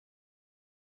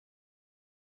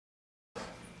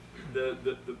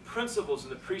the principles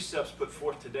and the precepts put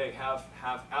forth today have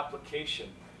application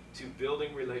to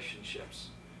building relationships.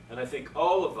 And I think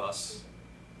all of us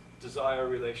desire a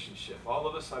relationship. All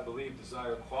of us, I believe,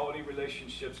 desire quality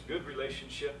relationships, good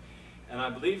relationship. And I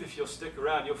believe if you'll stick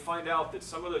around, you'll find out that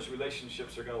some of those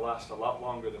relationships are going to last a lot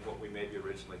longer than what we maybe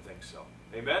originally think so.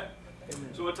 Amen? Amen.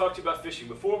 So we'll talk to you about fishing.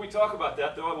 Before we talk about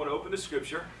that, though, I want to open the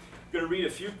scripture. I'm going to read a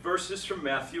few verses from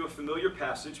Matthew, a familiar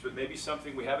passage, but maybe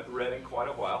something we haven't read in quite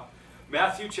a while.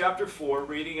 Matthew chapter 4,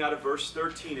 reading out of verse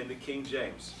 13 in the King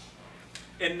James.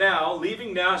 And now,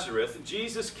 leaving Nazareth,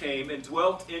 Jesus came and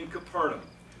dwelt in Capernaum,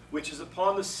 which is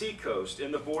upon the seacoast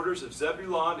in the borders of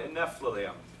Zebulun and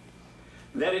Nephthalim,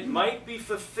 that it might be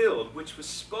fulfilled which was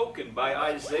spoken by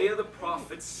Isaiah the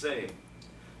prophet, saying,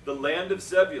 the land of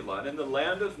Zebulun and the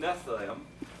land of Nephthalim,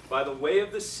 by the way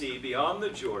of the sea beyond the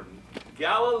Jordan,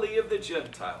 Galilee of the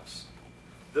Gentiles,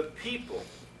 the people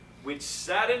which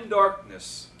sat in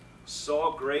darkness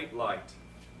saw great light.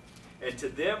 And to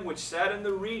them which sat in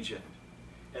the region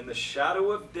and the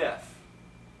shadow of death,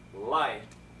 light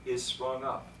is sprung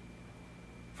up.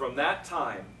 From that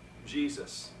time,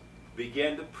 Jesus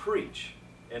began to preach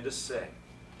and to say,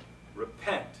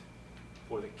 repent,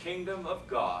 for the kingdom of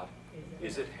God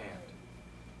is at hand.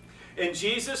 And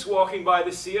Jesus, walking by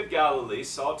the Sea of Galilee,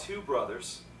 saw two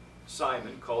brothers,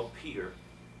 Simon, called Peter,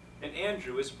 and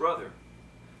Andrew, his brother.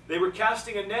 They were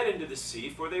casting a net into the sea,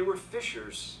 for they were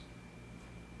fishers.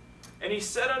 And he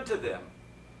said unto them,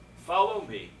 follow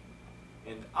me,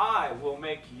 and I will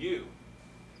make you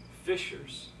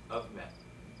fishers of men.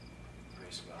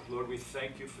 Praise God. Lord, we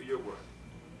thank you for your word.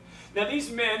 Now,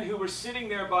 these men who were sitting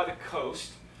there by the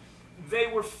coast, they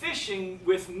were fishing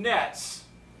with nets,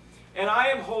 and I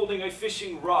am holding a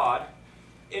fishing rod.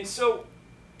 And so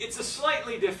it's a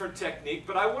slightly different technique,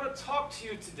 but I want to talk to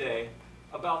you today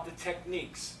about the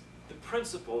techniques, the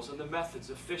principles, and the methods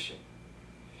of fishing.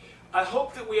 I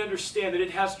hope that we understand that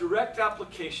it has direct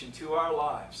application to our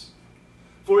lives.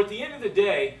 For at the end of the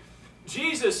day,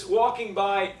 Jesus walking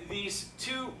by these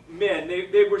two men,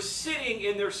 they were sitting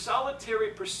in their solitary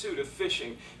pursuit of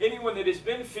fishing. Anyone that has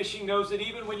been fishing knows that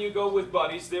even when you go with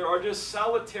buddies, there are just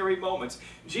solitary moments.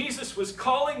 Jesus was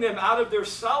calling them out of their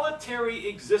solitary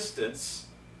existence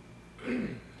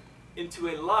into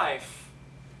a life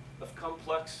of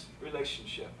complex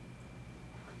relationship.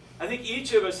 I think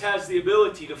each of us has the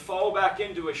ability to fall back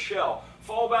into a shell,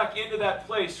 fall back into that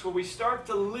place where we start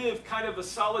to live kind of a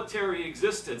solitary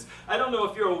existence. I don't know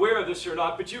if you're aware of this or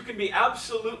not, but you can be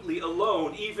absolutely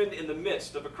alone even in the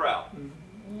midst of a crowd.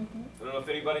 I don't know if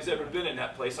anybody's ever been in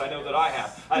that place. I know that I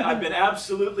have. I've been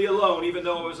absolutely alone even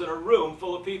though I was in a room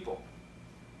full of people.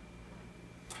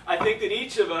 I think that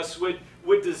each of us would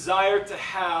desire to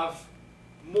have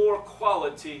more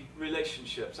quality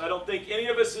relationships. I don't think any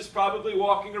of us is probably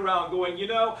walking around going, you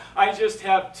know, I just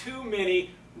have too many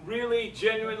really,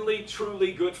 genuinely,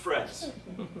 truly good friends.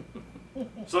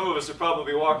 Some of us are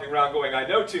probably walking around going, I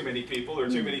know too many people, or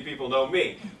too many people know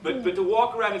me. But to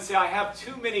walk around and say, I have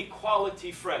too many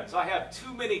quality friends. I have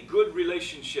too many good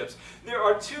relationships. There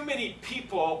are too many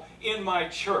people in my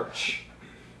church.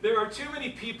 There are too many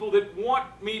people that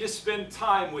want me to spend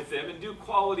time with them and do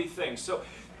quality things. So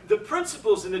the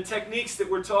principles and the techniques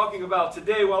that we're talking about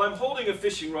today, while I'm holding a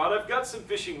fishing rod, I've got some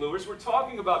fishing lures, we're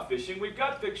talking about fishing, we've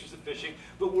got pictures of fishing,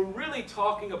 but we're really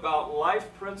talking about life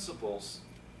principles.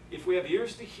 If we have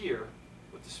ears to hear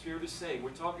what the Spirit is saying, we're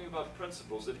talking about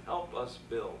principles that help us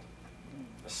build,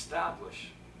 establish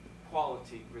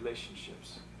quality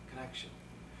relationships, connection.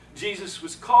 Jesus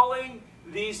was calling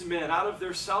these men out of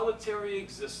their solitary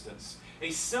existence, a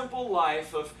simple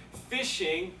life of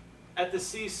fishing at the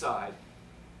seaside,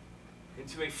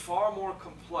 into a far more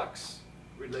complex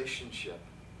relationship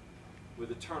with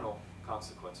eternal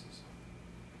consequences.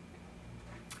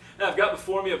 Now, I've got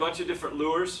before me a bunch of different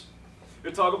lures. We're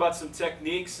going to talk about some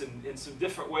techniques and some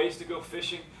different ways to go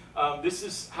fishing. This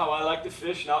is how I like to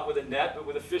fish, not with a net, but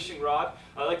with a fishing rod.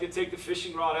 I like to take the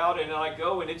fishing rod out and I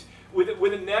go, and it's with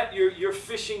a net, you're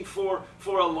fishing for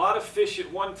a lot of fish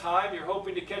at one time. You're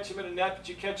hoping to catch them in a net, but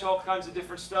you catch all kinds of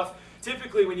different stuff.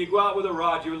 Typically, when you go out with a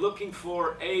rod, you're looking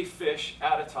for a fish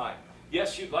at a time.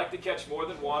 Yes, you'd like to catch more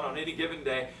than one on any given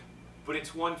day, but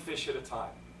it's one fish at a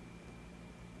time.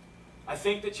 I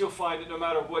think that you'll find that no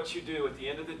matter what you do, at the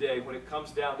end of the day, when it comes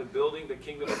down to building the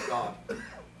kingdom of God,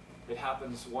 it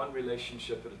happens one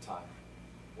relationship at a time,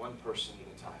 one person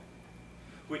at a time.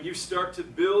 When you start to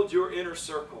build your inner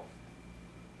circle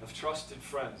of trusted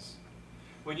friends,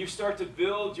 when you start to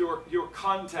build your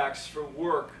contacts for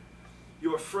work,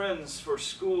 your friends for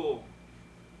school,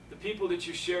 the people that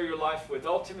you share your life with,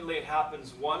 ultimately it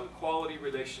happens one quality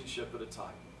relationship at a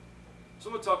time. So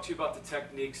I'm going to talk to you about the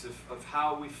techniques of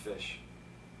how we fish,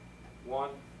 one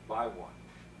by one.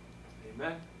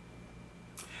 Amen?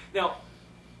 Now,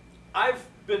 I've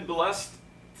been blessed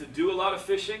to do a lot of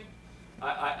fishing.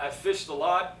 I fished a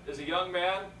lot as a young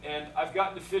man, and I've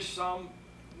gotten to fish some,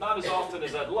 not as often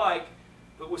as I'd like,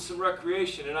 but with some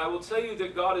recreation. And I will tell you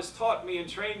that God has taught me and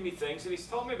trained me things, and He's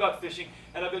told me about fishing,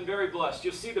 and I've been very blessed.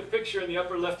 You'll see the picture in the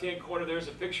upper left-hand corner. There's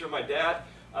a picture of my dad.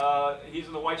 He's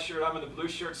in the white shirt, I'm in the blue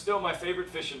shirt. Still my favorite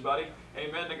fishing buddy.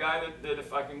 Amen. The guy that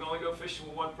if I can only go fishing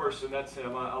with one person, that's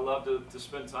him. I love to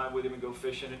spend time with him and go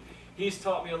fishing. And he's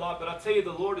taught me a lot, but I'll tell you,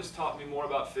 the Lord has taught me more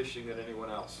about fishing than anyone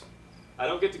else. I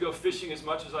don't get to go fishing as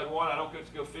much as I want. I don't get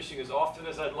to go fishing as often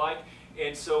as I'd like.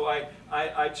 And so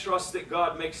I trust that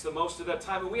God makes the most of that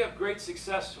time. And we have great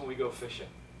success when we go fishing.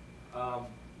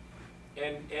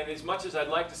 And as much as I'd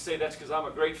like to say that's because I'm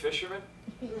a great fisherman,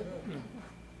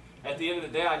 at the end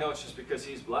of the day, I know it's just because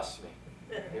He's blessed me.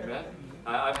 Amen?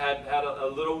 I've had a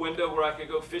little window where I could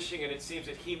go fishing, and it seems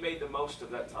that He made the most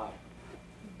of that time.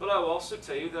 But I will also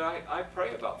tell you that I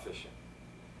pray about fishing.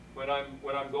 When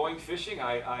I'm going fishing,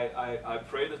 I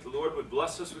pray that the Lord would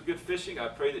bless us with good fishing. I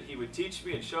pray that He would teach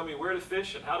me and show me where to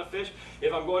fish and how to fish.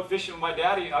 If I'm going fishing with my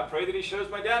daddy, I pray that He shows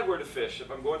my dad where to fish. If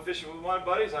I'm going fishing with my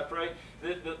buddies, I pray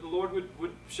that the Lord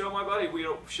would show my buddy,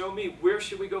 show me where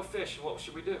should we go fish and what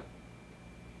should we do.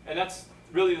 And that's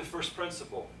really the first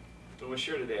principle that we'll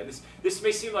share today. And this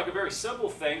may seem like a very simple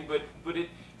thing, but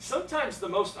sometimes the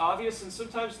most obvious and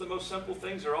sometimes the most simple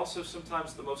things are also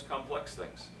sometimes the most complex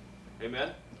things.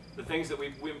 Amen? The things that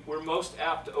we're most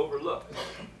apt to overlook.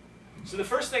 So the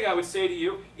first thing I would say to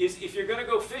you is if you're going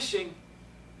to go fishing,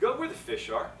 go where the fish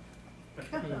are.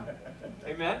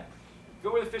 Amen?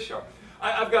 Go where the fish are.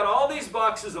 I've got all these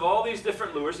boxes of all these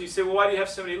different lures. And you say, well, why do you have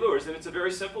so many lures? And it's a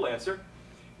very simple answer.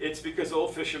 It's because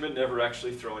old fishermen never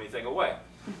actually throw anything away.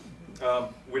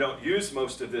 We don't use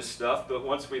most of this stuff, but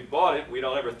once we've bought it, we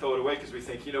don't ever throw it away because we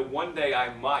think, you know, one day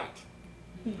I might.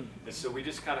 And so we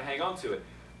just kind of hang on to it.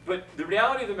 But the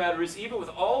reality of the matter is, even with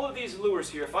all of these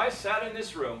lures here, if I sat in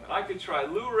this room and I could try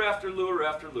lure after lure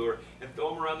after lure and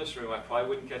throw them around this room, I probably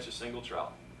wouldn't catch a single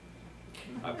trout.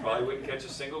 I probably wouldn't catch a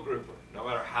single grouper, no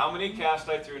matter how many casts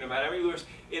I threw, no matter how many lures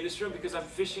in this room, because I'm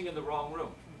fishing in the wrong room.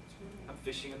 I'm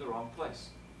fishing in the wrong place.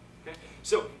 Okay?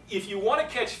 So if you want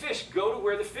to catch fish, go to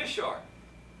where the fish are.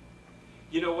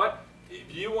 You know what?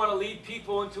 If you want to lead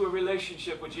people into a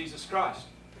relationship with Jesus Christ,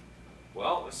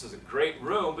 well, this is a great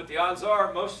room, but the odds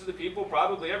are most of the people,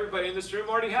 probably everybody in this room,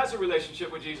 already has a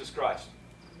relationship with Jesus Christ.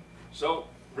 So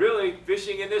really,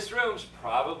 fishing in this room is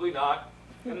probably not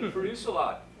going to produce a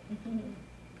lot.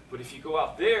 But if you go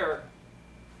out there,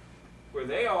 where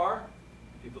they are,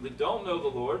 people that don't know the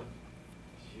Lord,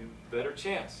 you better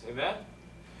chance. Amen?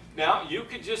 Now, you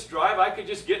could just drive, I could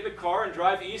just get in the car and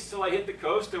drive east till I hit the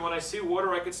coast, and when I see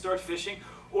water, I could start fishing.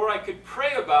 Or I could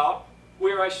pray about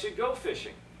where I should go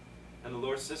fishing. And the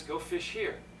Lord says, go fish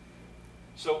here.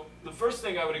 So the first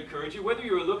thing I would encourage you, whether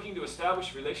you're looking to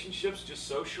establish relationships just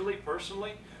socially,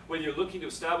 personally, whether you're looking to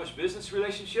establish business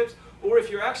relationships, or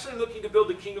if you're actually looking to build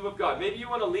the kingdom of God. Maybe you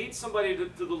want to lead somebody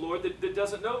to the Lord that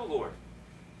doesn't know the Lord.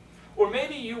 Or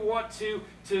maybe you want to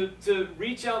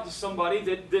reach out to somebody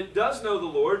that does know the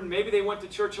Lord, and maybe they went to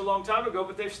church a long time ago,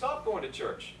 but they've stopped going to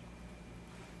church.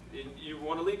 You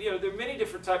want to lead, you know, there are many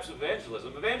different types of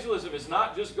evangelism. Evangelism is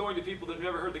not just going to people that have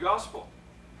never heard the gospel.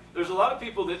 There's a lot of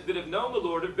people that have known the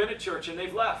Lord, have been at church, and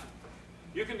they've left.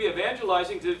 You can be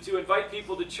evangelizing to invite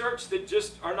people to church that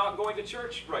just are not going to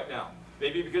church right now.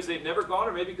 Maybe because they've never gone,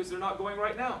 or maybe because they're not going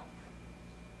right now.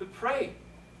 But pray.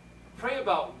 Pray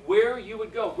about where you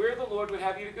would go, where the Lord would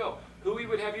have you to go, who He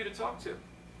would have you to talk to.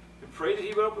 And pray that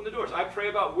He would open the doors. I pray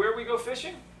about where we go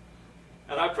fishing.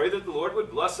 And I pray that the Lord would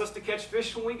bless us to catch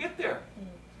fish when we get there.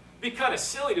 It'd be kind of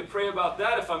silly to pray about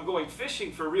that if I'm going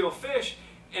fishing for real fish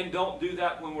and don't do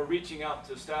that when we're reaching out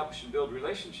to establish and build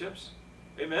relationships.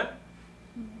 Amen?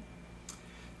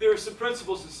 There are some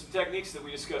principles and some techniques that we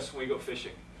discuss when we go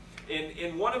fishing.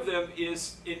 And one of them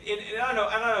is, and I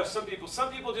don't know, some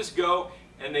people just go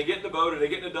and they get in the boat or they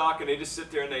get in the dock and they just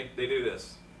sit there and they do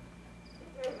this.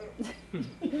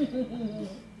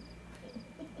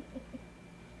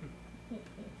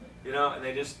 You know, and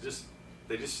they just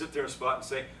sit there in a spot and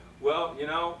say, well, you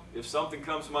know, if something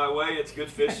comes my way, it's good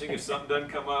fishing. If something doesn't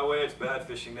come my way, it's bad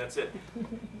fishing. That's it.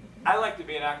 I like to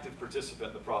be an active participant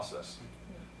in the process.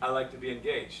 I like to be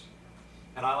engaged.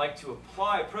 And I like to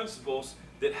apply principles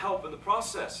that help in the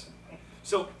process.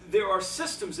 So there are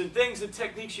systems and things and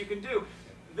techniques you can do.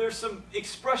 There's some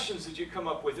expressions that you come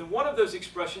up with. And one of those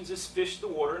expressions is fish the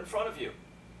water in front of you.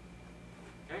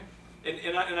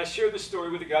 And I shared this story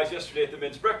with the guys yesterday at the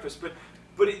men's breakfast, but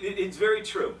it's very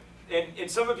true. and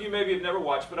some of you maybe have never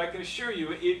watched, but I can assure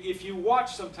you, if you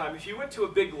watch sometime, if you went to a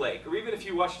big lake, or even if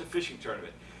you watched a fishing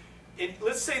tournament,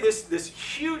 let's say this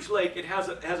huge lake, it has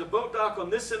a boat dock on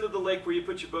this end of the lake where you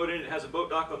put your boat in, it has a boat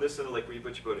dock on this end of the lake where you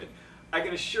put your boat in. I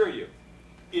can assure you,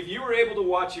 if you were able to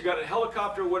watch, you got a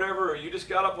helicopter or whatever, or you just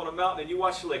got up on a mountain and you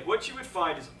watched the lake, what you would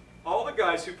find is all the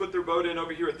guys who put their boat in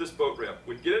over here at this boat ramp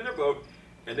would get in their boat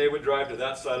and they would drive to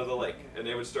that side of the lake and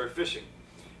they would start fishing.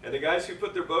 And the guys who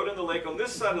put their boat in the lake on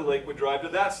this side of the lake would drive to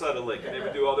that side of the lake and they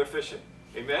would do all their fishing.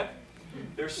 Amen?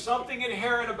 There's something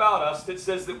inherent about us that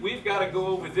says that we've got to go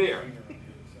over there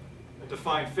to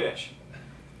find fish.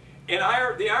 And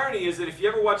the irony is that if you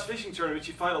ever watch fishing tournaments,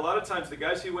 you find a lot of times the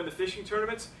guys who win the fishing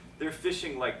tournaments, they're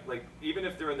fishing like even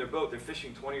if they're in their boat, they're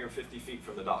fishing 20 or 50 feet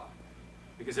from the dock.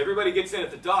 Because everybody gets in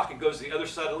at the dock and goes to the other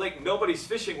side of the lake. Nobody's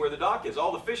fishing where the dock is.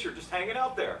 All the fish are just hanging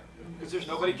out there because there's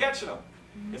nobody catching them.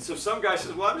 And so some guy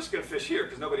says, well, I'm just going to fish here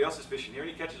because nobody else is fishing here.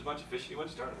 And he catches a bunch of fish and he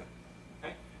wins the tournament.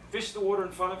 Okay? Fish the water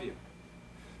in front of you.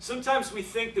 Sometimes we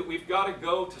think that we've got to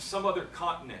go to some other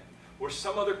continent or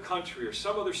some other country or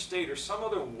some other state or some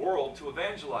other world to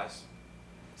evangelize,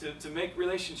 to make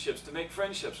relationships, to make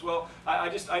friendships. Well,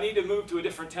 I need to move to a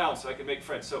different town so I can make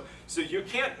friends. So you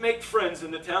can't make friends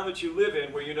in the town that you live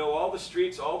in where you know all the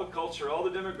streets, all the culture, all the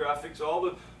demographics,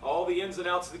 all the ins and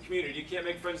outs of the community. You can't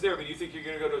make friends there, but you think you're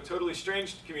going to go to a totally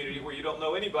strange community where you don't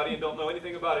know anybody and don't know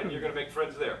anything about it and you're going to make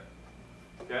friends there.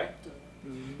 Okay?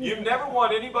 You never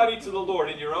want anybody to the Lord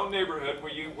in your own neighborhood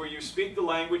where you speak the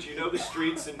language, you know the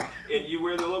streets, and you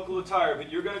wear the local attire,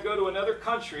 but you're going to go to another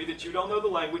country that you don't know the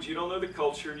language, you don't know the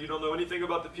culture, and you don't know anything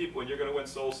about the people, and you're going to win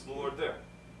souls to the Lord there.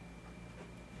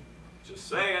 Just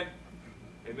saying.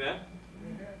 Amen?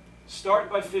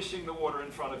 Start by fishing the water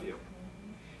in front of you.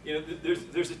 You know,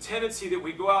 there's a tendency that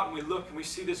we go out and we look and we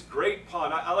see this great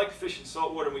pond. I like to fish in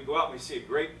salt water, and we go out and we see a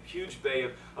great, huge bay,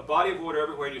 a body of water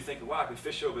everywhere, and you're thinking, wow, I can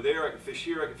fish over there, I can fish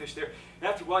here, I can fish there. And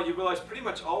after a while, you realize pretty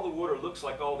much all the water looks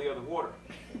like all the other water.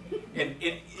 And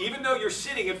even though you're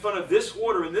sitting in front of this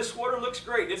water, and this water looks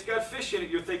great, it's got fish in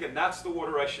it, you're thinking, that's the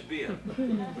water I should be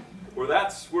in. Or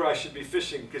that's where I should be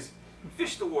fishing, because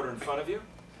fish the water in front of you.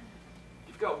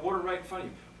 You've got water right in front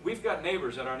of you. We've got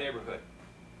neighbors in our neighborhood.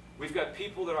 We've got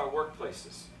people at our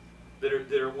workplaces that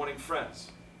are wanting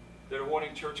friends, that are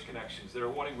wanting church connections, that are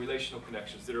wanting relational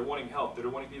connections, that are wanting help, that are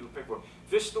wanting people to pick for.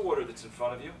 Fish the water that's in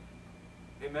front of you.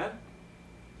 Amen?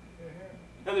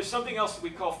 Now there's something else that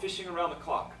we call fishing around the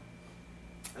clock.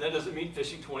 And that doesn't mean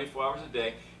fishing 24 hours a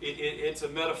day. It's a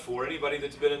metaphor. Anybody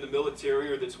that's been in the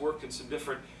military or that's worked in some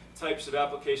different types of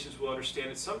applications will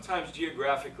understand it. Sometimes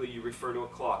geographically you refer to a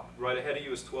clock. Right ahead of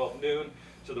you is 12 noon.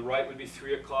 To the right would be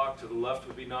 3 o'clock, to the left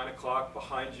would be 9 o'clock,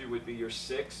 behind you would be your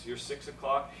 6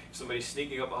 o'clock. If somebody's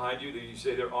sneaking up behind you, you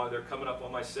say they're coming up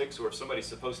on my 6, or if somebody's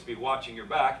supposed to be watching your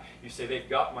back, you say they've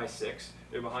got my 6,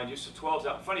 they're behind you, so 12's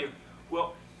out in front of you.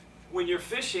 Well, when you're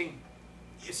fishing,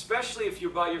 especially if you're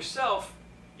by yourself,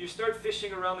 you start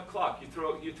fishing around the clock. You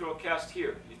throw a cast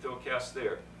here, you throw a cast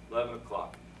there, 11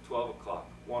 o'clock, 12 o'clock,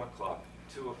 1 o'clock,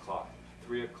 2 o'clock,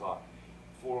 3 o'clock,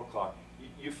 4 o'clock.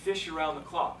 You fish around the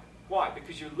clock. Why?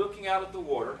 Because you're looking out at the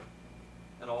water,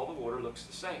 and all the water looks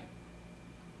the same.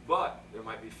 But there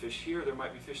might be fish here, there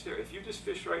might be fish there. If you just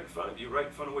fish right in front of you, right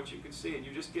in front of what you can see, and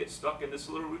you just get stuck in this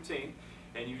little routine,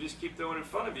 and you just keep throwing in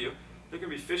front of you, there can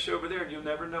be fish over there, and you'll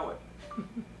never know it.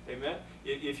 Amen?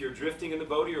 If you're drifting in the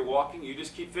boat or you're walking, you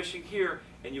just keep fishing here,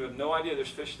 and you have no idea there's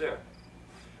fish there.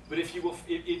 But if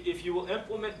you will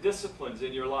implement disciplines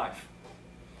in your life,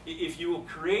 if you will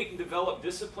create and develop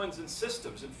disciplines and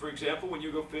systems, and for example, when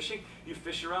you go fishing, you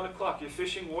fish around the clock. You're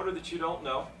fishing water that you don't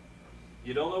know.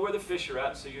 You don't know where the fish are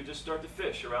at, so you just start to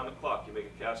fish around the clock. You make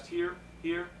a cast here,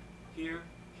 here, here,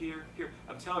 here, here.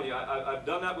 I'm telling you, I've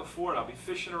done that before, and I'll be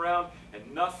fishing around,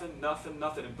 and nothing,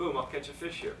 and boom, I'll catch a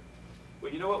fish here.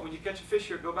 Well, you know what? When you catch a fish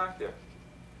here, go back there.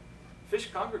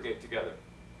 Fish congregate together.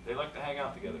 They like to hang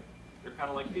out together. They're kind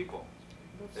of like people.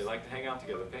 They like to hang out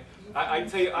together, okay? I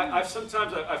tell you,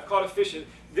 I've caught a fish, and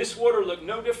this water looked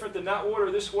no different than that water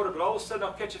or this water, but all of a sudden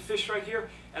I'll catch a fish right here,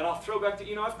 and I'll throw back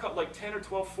to, I've caught like 10 or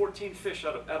 12, 14 fish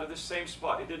out of this same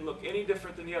spot. It didn't look any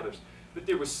different than the others. But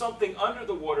there was something under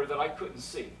the water that I couldn't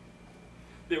see.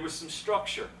 There was some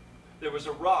structure. There was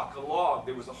a rock, a log,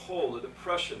 there was a hole, a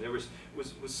depression. There was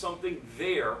something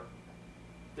there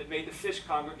that made the fish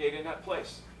congregate in that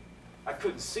place. I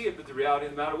couldn't see it, but the reality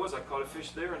of the matter was I caught a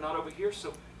fish there and not over here,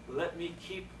 so let me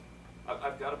keep,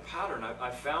 I've got a pattern.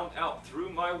 I found out through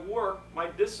my work, my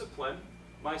discipline,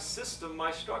 my system,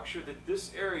 my structure, that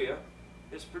this area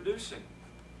is producing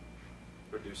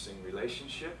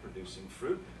relationship, producing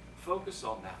fruit. Focus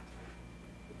on that.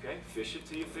 Okay? Fish it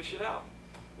till you fish it out.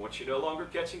 Once you're no longer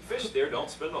catching fish there, don't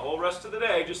spend the whole rest of the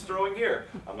day just throwing here.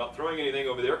 I'm not throwing anything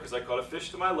over there because I caught a fish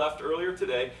to my left earlier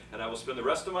today, and I will spend the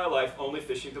rest of my life only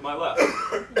fishing to my left.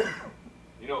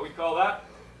 You know what we call that?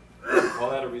 We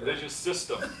call that a religious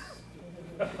system.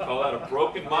 We call that a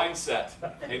broken mindset.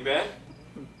 Amen?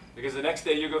 Because the next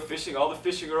day you go fishing, all the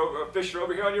fish are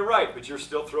over here on your right, but you're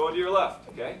still throwing to your left.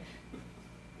 Okay?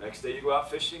 Next day you go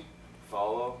out fishing,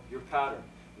 follow your pattern.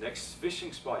 Next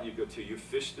fishing spot you go to, you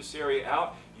fish this area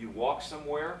out, you walk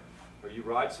somewhere, or you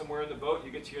ride somewhere in the boat,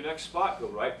 you get to your next spot, go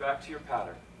right back to your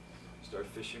pattern. Start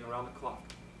fishing around the clock.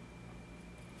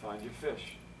 Find your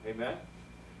fish. Amen?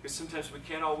 Because sometimes we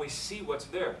can't always see what's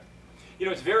there. You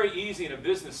know, it's very easy in a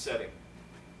business setting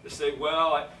to say,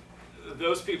 well,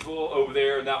 those people over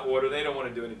there in that water, they don't want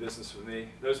to do any business with me.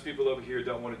 Those people over here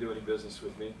don't want to do any business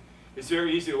with me. It's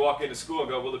very easy to walk into school and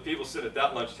go, well, the people sitting at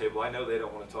that lunch table, I know they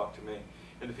don't want to talk to me.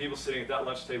 And the people sitting at that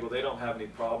lunch table, they don't have any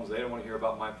problems. They don't want to hear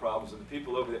about my problems. And the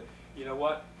people over there, you know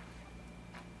what?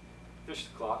 Fish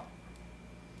the clock.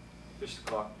 Fish the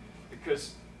clock.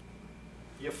 Because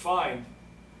you find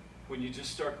when you just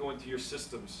start going to your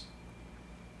systems,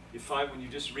 you find when you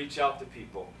just reach out to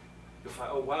people, you'll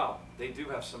find, oh, wow, they do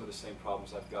have some of the same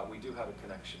problems I've got. We do have a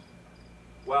connection.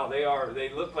 Wow, they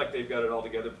look like they've got it all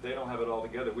together, but they don't have it all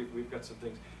together. We've got some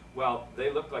things. Wow,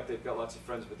 they look like they've got lots of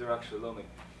friends, but they're actually lonely.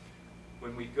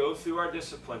 When we go through our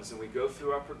disciplines and we go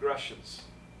through our progressions,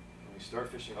 and we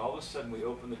start fishing, all of a sudden we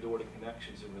open the door to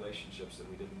connections and relationships that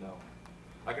we didn't know.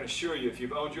 I can assure you, if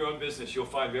you've owned your own business, you'll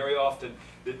find very often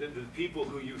that the people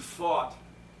who you thought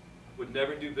would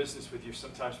never do business with you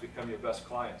sometimes become your best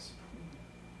clients.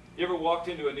 You ever walked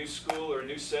into a new school or a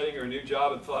new setting or a new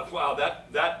job and thought, wow,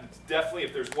 that definitely,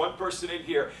 if there's one person in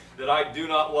here that I do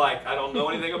not like, I don't know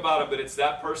anything about it, but it's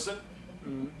that person,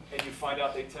 and you find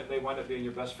out they wind up being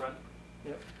your best friend?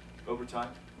 Yep. Over time.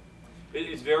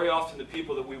 It's very often the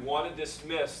people that we want to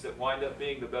dismiss that wind up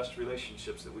being the best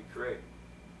relationships that we create.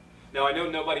 Now, I know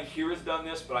nobody here has done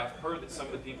this, but I've heard that some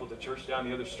of the people at the church down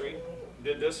the other street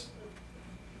did this.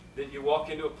 That you walk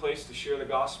into a place to share the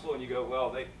gospel and you go, well,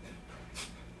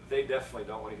 they definitely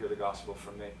don't want to hear the gospel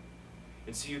from me.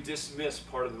 And so you dismiss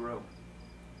part of the room.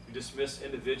 You dismiss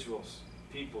individuals,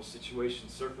 people,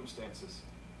 situations, circumstances.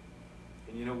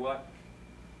 And you know what?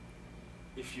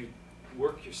 If you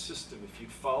work your system, if you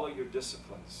follow your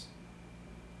disciplines,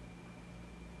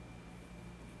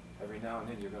 every now and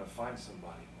then you're going to find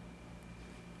somebody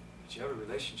that you have a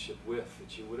relationship with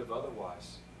that you would have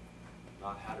otherwise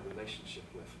not had a relationship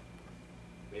with.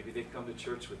 Maybe they come to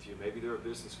church with you. Maybe they're a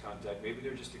business contact. Maybe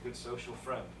they're just a good social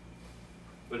friend.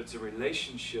 But it's a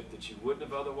relationship that you wouldn't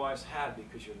have otherwise had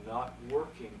because you're not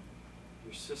working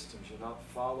your systems. You're not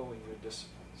following your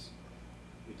disciplines.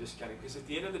 You're discounting. Because at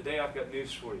the end of the day, I've got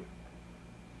news for you.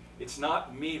 It's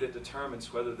not me that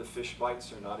determines whether the fish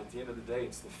bites or not. At the end of the day,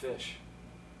 it's the fish.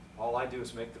 All I do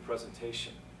is make the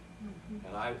presentation.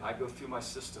 And I go through my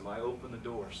system. I open the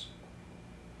doors.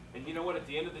 And you know what? At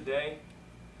the end of the day,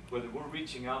 whether we're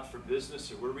reaching out for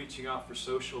business or we're reaching out for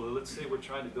social, or let's say we're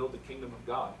trying to build the kingdom of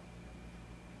God,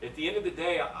 at the end of the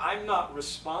day, I'm not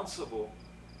responsible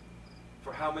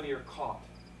for how many are caught.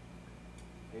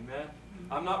 Amen?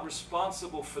 I'm not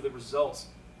responsible for the results.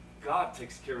 God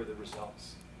takes care of the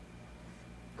results.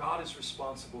 God is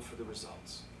responsible for the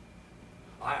results.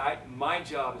 My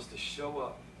job is to show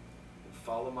up and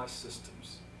follow my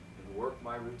systems and work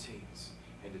my routines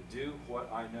and to do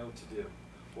what I know to do,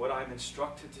 what I'm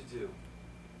instructed to do.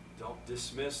 Don't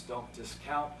dismiss, don't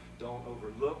discount, don't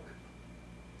overlook.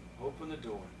 Open the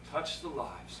door, touch the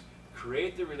lives,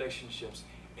 create the relationships,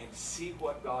 and see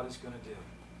what God is going to do.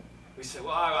 We say,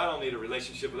 well, I don't need a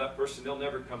relationship with that person. They'll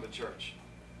never come to church.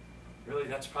 Really,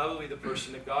 that's probably the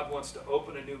person that God wants to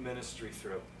open a new ministry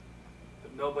through.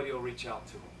 But nobody will reach out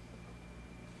to them.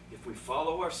 If we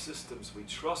follow our systems, we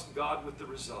trust God with the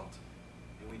result,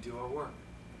 and we do our work.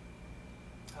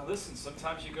 Now listen,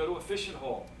 sometimes you go to a fishing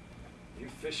hole. You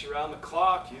fish around the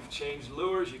clock, you've changed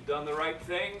lures, you've done the right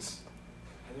things,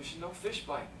 and there's no fish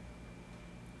bite.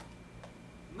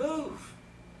 Move.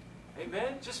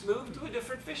 Amen? Just move to a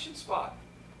different fishing spot.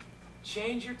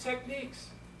 Change your techniques.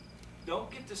 Don't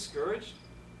get discouraged.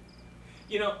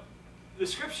 You know, the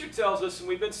scripture tells us, and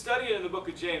we've been studying in the book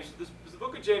of James, the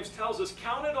book of James tells us,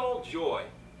 count it all joy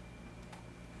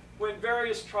when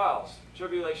various trials,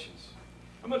 tribulations.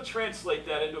 I'm going to translate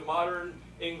that into modern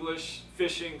English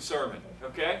fishing sermon,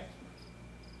 okay?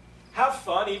 Have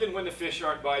fun even when the fish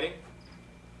aren't biting.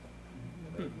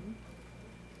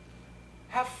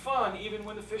 Have fun even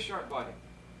when the fish aren't biting.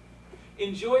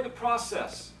 Enjoy the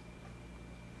process.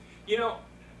 You know,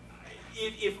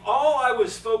 if all I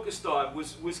was focused on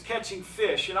was catching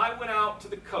fish, and I went out to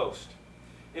the coast,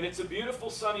 and it's a beautiful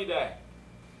sunny day.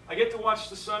 I get to watch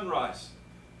the sunrise.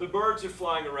 The birds are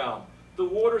flying around. The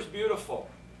water's beautiful.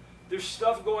 There's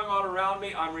stuff going on around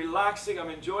me. I'm relaxing. I'm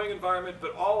enjoying the environment,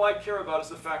 but all I care about is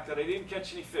the fact that I didn't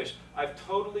catch any fish. I've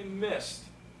totally missed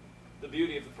the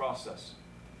beauty of the process.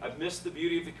 I've missed the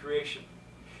beauty of the creation.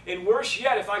 And worse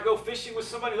yet, if I go fishing with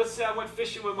somebody, let's say I went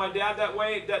fishing with my dad that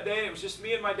day, and it was just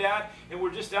me and my dad, and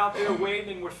we're just out there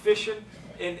wading and we're fishing,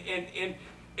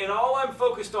 and all I'm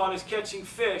focused on is catching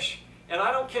fish, and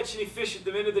I don't catch any fish at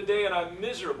the end of the day and I'm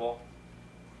miserable,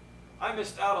 I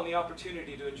missed out on the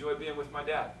opportunity to enjoy being with my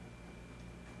dad.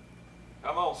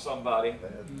 Come on, somebody.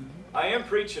 I am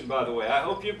preaching, by the way. I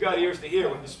hope you've got ears to hear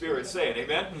what the Spirit's saying.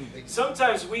 Amen?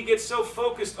 Sometimes we get so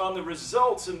focused on the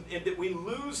results and that we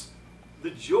lose the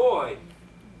joy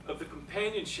of the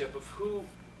companionship of who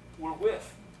we're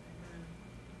with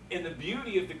and the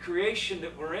beauty of the creation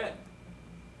that we're in.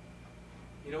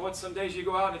 You know what? Some days you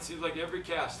go out and it seems like every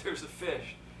cast there's a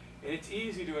fish. And it's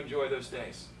easy to enjoy those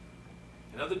days.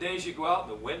 And other days you go out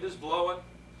and the wind is blowing,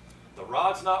 the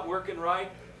rod's not working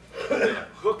right, a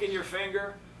hook in your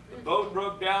finger, the boat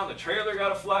broke down, the trailer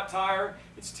got a flat tire,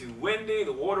 it's too windy,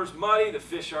 the water's muddy, the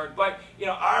fish aren't biting. You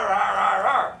know, arr, arr, arr,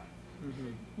 arr.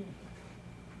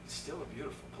 It's still a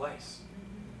beautiful place.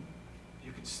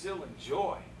 You can still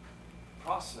enjoy the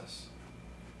process,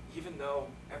 even though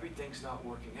everything's not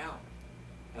working out.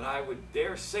 And I would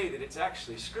dare say that it's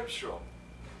actually scriptural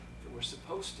that we're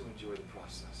supposed to enjoy the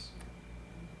process.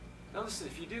 Now listen,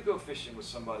 if you do go fishing with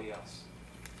somebody else,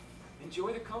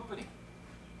 enjoy the company.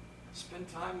 Spend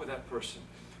time with that person.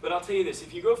 But I'll tell you this,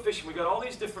 if you go fishing, we've got all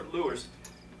these different lures.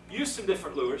 Use some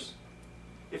different lures.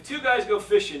 If two guys go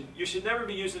fishing, you should never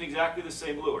be using exactly the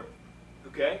same lure.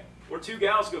 Okay? Or two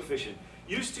gals go fishing.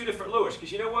 Use two different lures,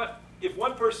 because you know what? If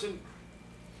one person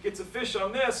gets a fish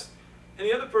on this, and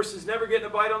the other person's never getting a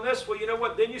bite on this, well, you know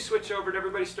what? Then you switch over and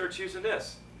everybody starts using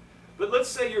this. But let's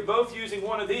say you're both using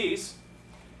one of these,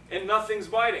 and nothing's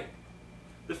biting.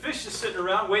 The fish is sitting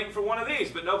around waiting for one of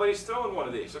these, but nobody's throwing one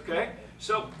of these, okay?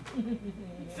 So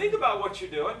think about what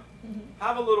you're doing.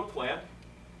 Have a little plan.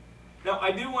 Now,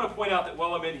 I do want to point out that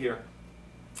while I'm in here,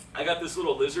 I got this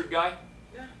little lizard guy.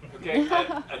 Okay,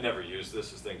 I never use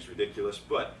this. This thing's ridiculous,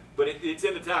 but it's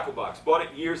in the tackle box. Bought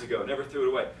it years ago, never threw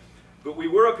it away. But we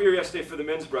were up here yesterday for the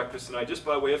men's breakfast, and I just,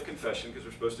 by way of confession, because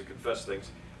we're supposed to confess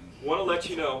things, want to let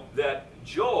you know that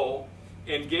Joel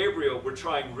and Gabriel were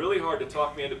trying really hard to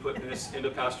talk me into putting this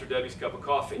into Pastor Debbie's cup of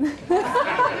coffee. You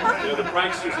know, the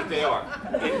pranksters that they are.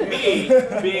 And me,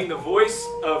 being the voice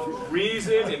of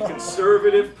reason and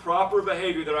conservative, proper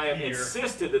behavior that I am,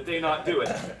 insisted that they not do it.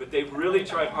 But they really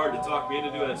tried hard to talk me into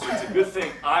doing it. So it's a good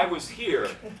thing I was here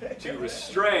to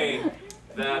restrain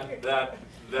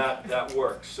that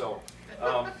work. So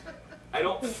I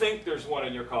don't think there's one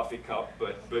in your coffee cup,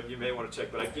 but you may want to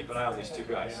check. But I keep an eye on these two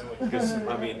guys because,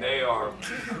 I mean, they are,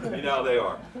 you know, they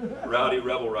are rowdy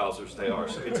rebel rousers. They are.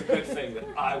 So it's a good thing that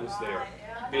I was there,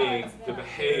 being the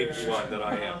behaved one that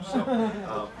I am.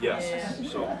 So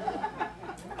yes. So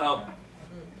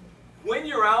when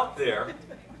you're out there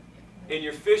and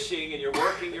you're fishing and you're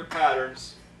working your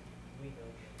patterns,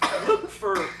 look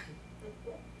for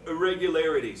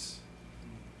irregularities,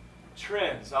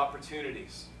 trends,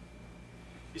 opportunities.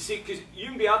 You see, because you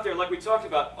can be out there, like we talked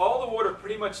about, all the water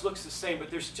pretty much looks the same, but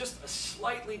there's just a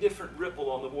slightly different ripple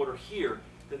on the water here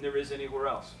than there is anywhere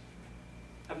else.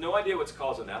 I have no idea what's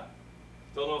causing that.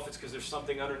 Don't know if it's because there's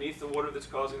something underneath the water that's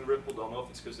causing the ripple. Don't know if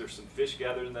it's because there's some fish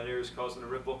gathered in that area that's causing the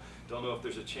ripple. Don't know if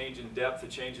there's a change in depth, a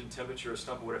change in temperature, a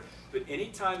stump, or whatever. But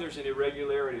anytime there's an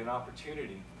irregularity, an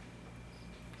opportunity,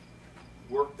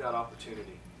 work that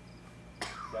opportunity.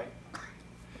 Right?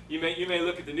 You may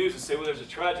look at the news and say, well, there's a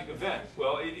tragic event.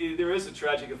 Well, there is a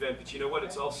tragic event, but you know what?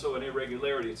 It's also an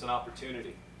irregularity. It's an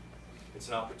opportunity. It's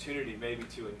an opportunity maybe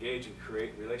to engage and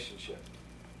create relationship.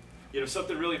 You know,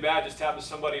 something really bad just happened to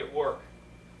somebody at work.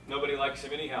 Nobody likes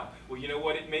him anyhow. Well, you know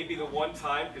what? It may be the one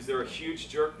time, because they're a huge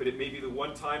jerk, but it may be the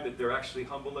one time that they're actually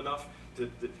humble enough to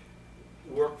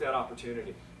work that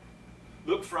opportunity.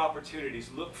 Look for opportunities.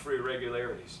 Look for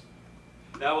irregularities.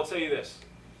 Now, I will tell you this.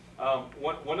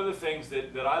 One of the things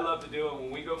that I love to do when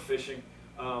we go fishing,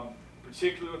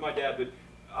 particularly with my dad, but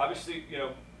obviously, you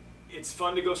know, it's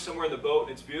fun to go somewhere in the boat,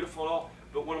 and it's beautiful and all,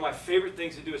 but one of my favorite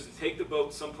things to do is to take the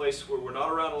boat someplace where we're not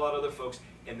around a lot of other folks,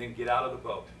 and then get out of the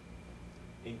boat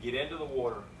and get into the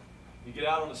water. You get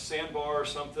out on a sandbar or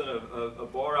something, a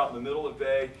bar out in the middle of the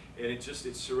bay, and it's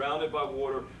surrounded by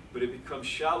water, but it becomes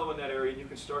shallow in that area, and you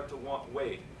can start to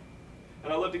wade.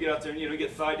 And I love to get out there and, you know,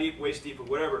 get thigh deep, waist deep, or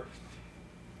whatever.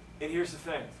 And here's the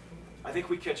thing. I think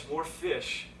we catch more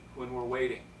fish when we're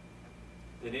wading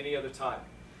than any other time.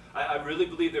 I really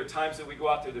believe there are times that we go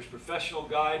out there, there's professional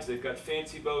guides, they've got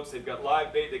fancy boats, they've got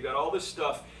live bait, they've got all this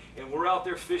stuff, and we're out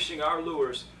there fishing our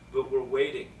lures, but we're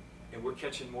waiting, and we're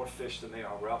catching more fish than they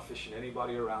are. We're out fishing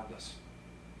anybody around us.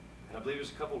 And I believe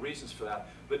there's a couple reasons for that.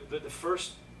 But the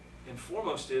first and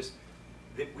foremost is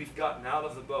that we've gotten out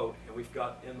of the boat and we've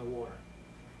got in the water.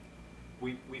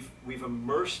 We've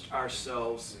immersed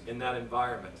ourselves in that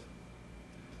environment.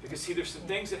 Because see, there's some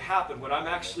things that happen when I'm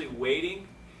actually wading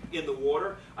in the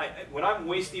water. When I'm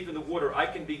waist deep in the water, I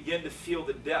can begin to feel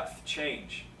the depth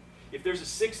change. If there's a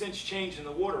 6-inch change in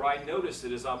the water, I notice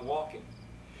it as I'm walking.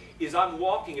 As I'm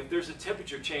walking, if there's a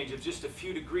temperature change of just a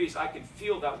few degrees, I can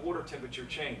feel that water temperature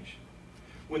change.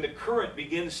 When the current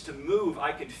begins to move,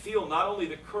 I can feel not only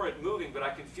the current moving, but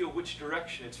I can feel which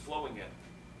direction it's flowing in.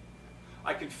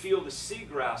 I can feel the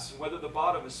seagrass and whether the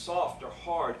bottom is soft or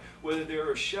hard, whether there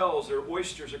are shells or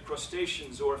oysters or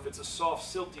crustaceans, or if it's a soft,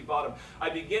 silty bottom. I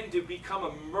begin to become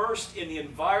immersed in the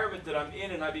environment that I'm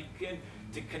in, and I begin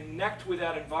to connect with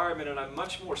that environment, and I'm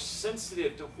much more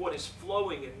sensitive to what is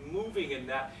flowing and moving in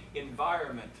that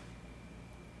environment.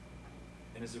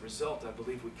 And as a result, I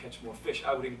believe we catch more fish.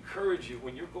 I would encourage you,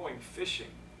 when you're going fishing,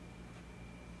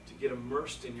 to get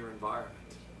immersed in your environment.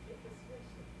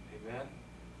 Amen?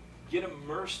 Get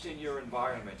immersed in your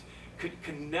environment.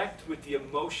 Connect with the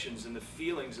emotions and the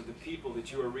feelings of the people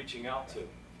that you are reaching out to.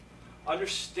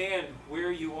 Understand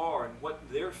where you are and what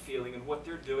they're feeling and what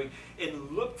they're doing,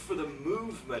 and look for the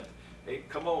movement. Hey,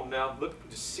 come on now, look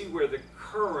to see where the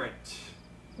current.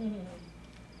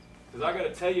 Because I got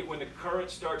to tell you, when the current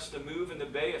starts to move in the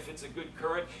bay, if it's a good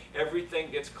current,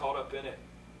 everything gets caught up in it.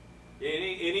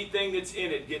 Anything that's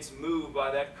in it gets moved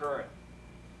by that current.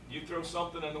 You throw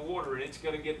something in the water and it's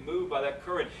going to get moved by that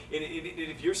current. And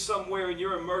if you're somewhere and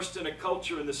you're immersed in a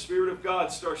culture and the Spirit of God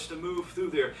starts to move through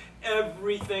there,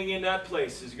 everything in that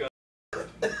place is going to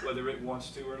hurt, whether it wants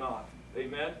to or not.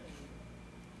 Amen?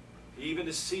 Even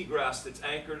the seagrass that's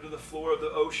anchored to the floor of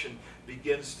the ocean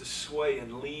begins to sway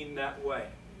and lean that way.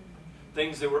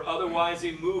 Things that were otherwise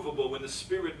immovable, when the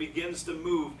Spirit begins to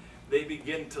move, they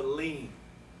begin to lean.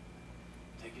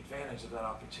 Take advantage of that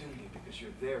opportunity, because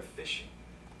you're there fishing.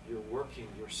 You're working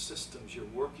your systems. You're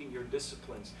working your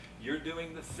disciplines. You're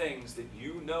doing the things that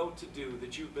you know to do,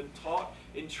 that you've been taught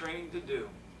and trained to do.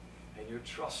 And you're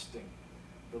trusting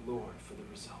the Lord for the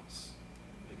results.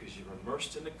 Because you're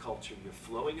immersed in the culture, you're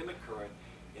flowing in the current,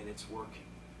 and it's working.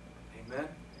 Amen?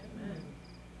 Amen.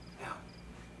 Now,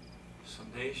 some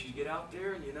days you get out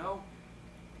there and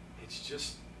it's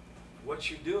just what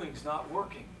you're doing is not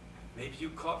working. Maybe you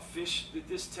caught fish with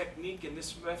this technique and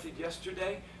this method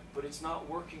yesterday, but it's not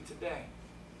working today.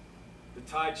 The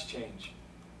tides change.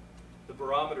 The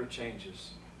barometer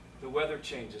changes. The weather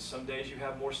changes. Some days you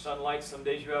have more sunlight. Some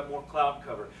days you have more cloud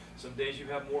cover. Some days you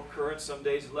have more current. Some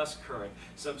days less current.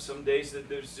 Some days that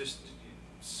there's just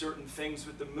certain things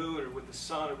with the moon or with the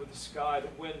sun or with the sky,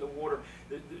 the wind, the water.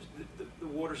 The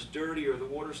water's dirty or the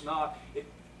water's not.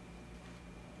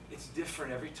 It's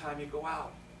different every time you go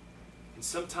out. And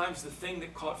sometimes the thing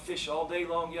that caught fish all day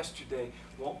long yesterday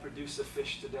won't produce a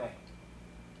fish today.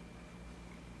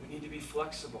 We need to be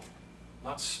flexible,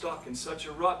 not stuck in such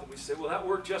a rut that we say, well, that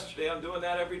worked yesterday, I'm doing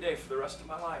that every day for the rest of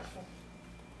my life.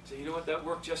 So you know what, that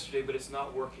worked yesterday, but it's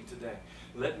not working today.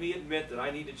 Let me admit that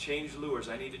I need to change lures,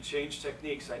 I need to change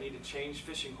techniques, I need to change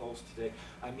fishing holes today.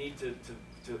 I need to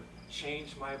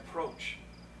change my approach.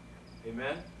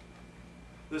 Amen?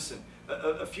 Listen,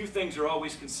 a few things are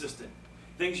always consistent.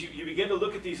 Things you begin to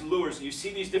look at these lures and you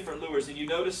see these different lures and you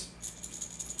notice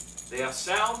they have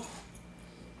sound,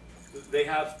 they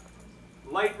have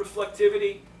light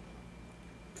reflectivity,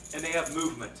 and they have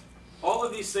movement. All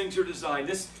of these things are designed.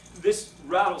 This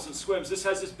rattles and swims. This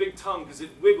has this big tongue because it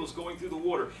wiggles going through the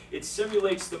water. It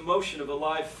simulates the motion of a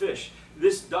live fish.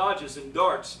 This dodges and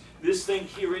darts. This thing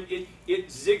here,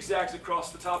 it zigzags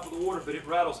across the top of the water, but it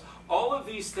rattles. All of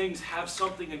these things have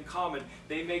something in common.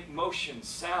 They make motion,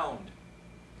 sound,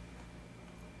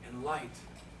 and light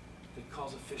that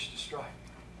cause a fish to strike.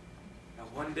 Now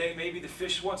one day maybe the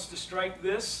fish wants to strike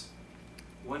this.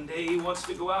 One day he wants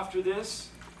to go after this.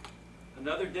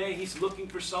 Another day he's looking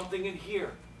for something in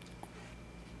here.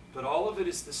 But all of it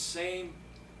is the same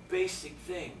basic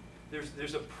thing.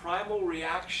 There's a primal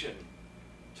reaction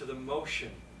to the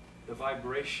motion, the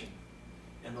vibration,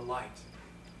 and the light.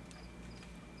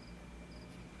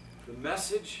 The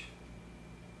message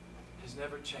has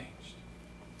never changed.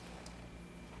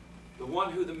 The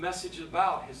one who the message is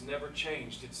about has never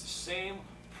changed. It's the same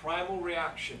primal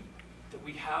reaction that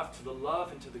we have to the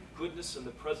love and to the goodness and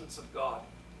the presence of God.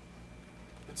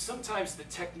 But sometimes the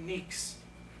techniques,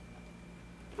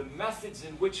 the methods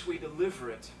in which we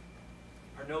deliver it,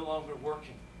 are no longer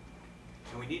working.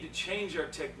 And we need to change our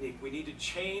technique. We need to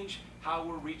change how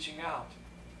we're reaching out.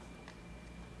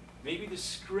 Maybe the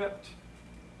script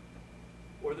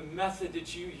or the method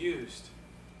that you used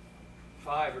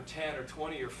 5 or 10 or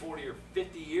 20 or 40 or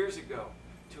 50 years ago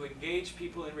to engage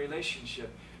people in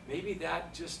relationship, maybe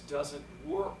that just doesn't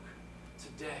work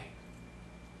today.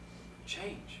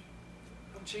 Change.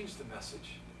 Don't change the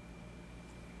message.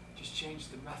 Just change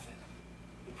the method,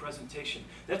 the presentation.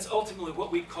 That's ultimately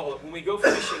what we call it. When we go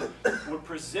fishing, we're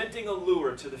presenting a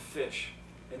lure to the fish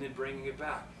and then bringing it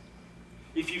back.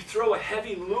 If you throw a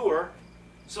heavy lure,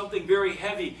 something very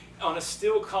heavy, on a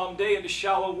still, calm day into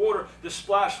shallow water, the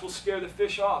splash will scare the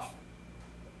fish off.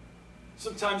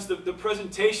 Sometimes the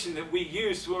presentation that we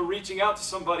use when we're reaching out to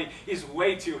somebody is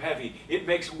way too heavy. It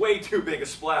makes way too big a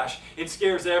splash. It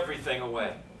scares everything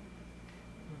away.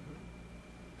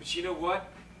 But you know what?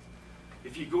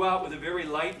 If you go out with a very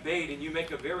light bait and you make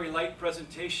a very light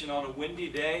presentation on a windy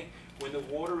day when the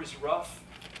water is rough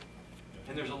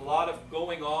and there's a lot of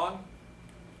going on,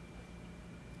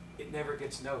 it never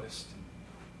gets noticed.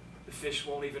 The fish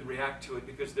won't even react to it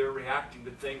because they're reacting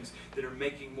to things that are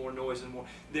making more noise and more.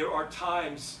 There are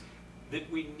times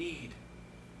that we need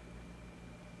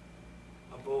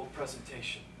a bold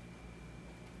presentation.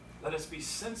 Let us be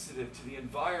sensitive to the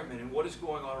environment and what is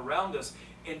going on around us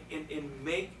and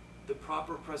make the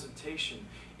proper presentation.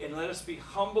 And let us be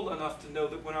humble enough to know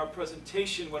that when our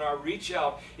presentation, when our reach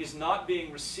out is not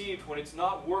being received, when it's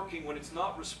not working, when it's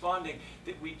not responding,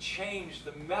 that we change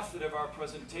the method of our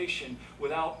presentation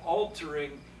without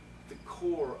altering the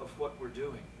core of what we're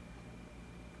doing.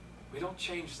 We don't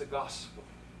change the gospel.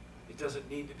 It doesn't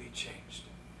need to be changed.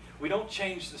 We don't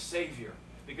change the Savior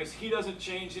because He doesn't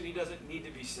change and He doesn't need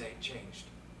to be changed.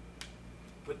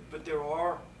 But there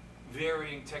are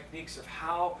varying techniques of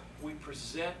how we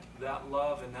present that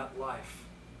love and that life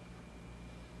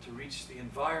to reach the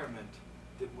environment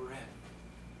that we're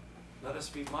in. Let us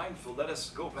be mindful. Let us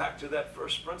go back to that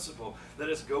first principle. Let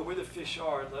us go where the fish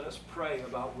are and let us pray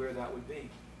about where that would be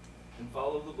and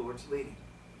follow the Lord's leading.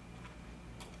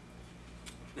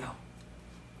 Now,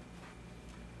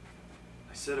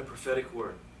 I said a prophetic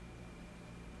word.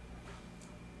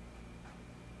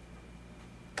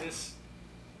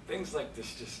 Things like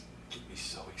this just get me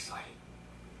so excited.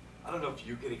 I don't know if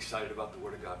you get excited about the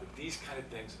Word of God, but these kind of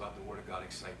things about the Word of God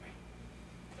excite me.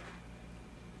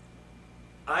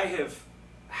 I have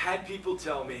had people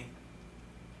tell me,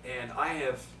 and I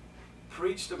have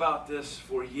preached about this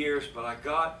for years, but I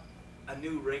got a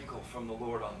new wrinkle from the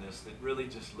Lord on this that really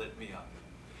just lit me up.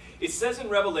 It says in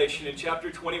Revelation in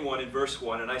chapter 21 in verse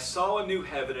 1, "And I saw a new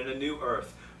heaven and a new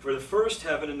earth, for the first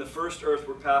heaven and the first earth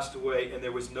were passed away, and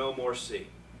there was no more sea."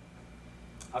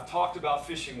 I've talked about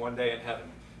fishing one day in heaven.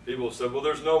 People have said, well,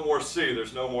 there's no more sea,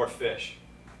 there's no more fish.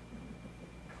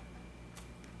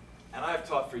 And I've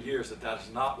taught for years that that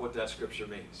is not what that scripture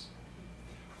means.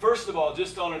 First of all,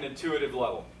 just on an intuitive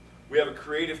level, we have a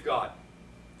creative God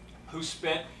who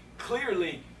spent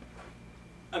clearly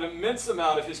an immense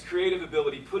amount of His creative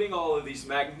ability putting all of these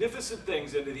magnificent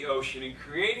things into the ocean and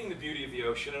creating the beauty of the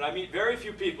ocean. And I meet very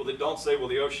few people that don't say, well,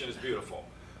 the ocean is beautiful.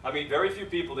 I meet very few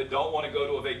people that don't want to go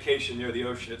to a vacation near the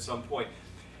ocean at some point.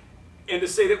 And to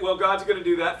say that, well, God's going to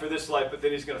do that for this life, but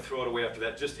then He's going to throw it away after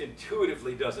that, just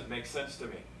intuitively doesn't make sense to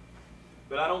me.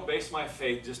 But I don't base my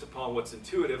faith just upon what's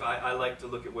intuitive. I like to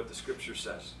look at what the Scripture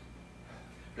says.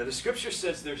 Now, the Scripture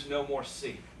says there's no more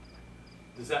sea.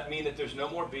 Does that mean that there's no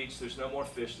more beach, there's no more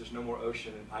fish, there's no more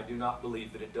ocean? And I do not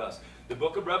believe that it does. The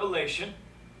book of Revelation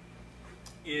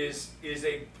is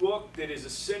a book that is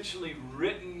essentially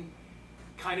written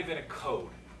kind of in a code.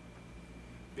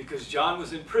 Because John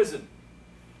was in prison.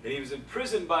 And he was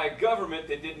imprisoned by a government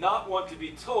that did not want to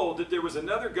be told that there was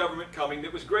another government coming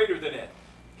that was greater than it.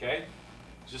 Okay?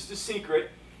 Just a secret.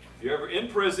 If you're ever in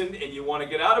prison and you want to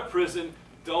get out of prison,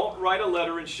 don't write a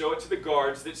letter and show it to the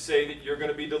guards that say that you're going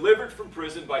to be delivered from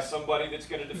prison by somebody that's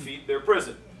going to defeat their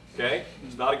prison. Okay?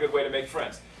 It's not a good way to make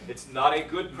friends. It's not a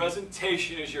good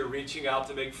presentation as you're reaching out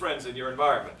to make friends in your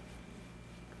environment.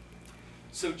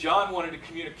 So John wanted to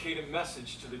communicate a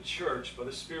message to the church by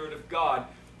the Spirit of God,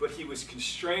 but he was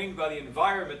constrained by the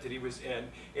environment that he was in.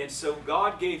 And so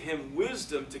God gave him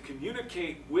wisdom to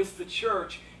communicate with the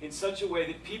church in such a way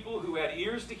that people who had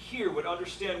ears to hear would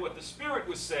understand what the Spirit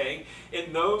was saying,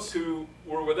 and those who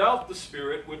were without the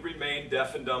Spirit would remain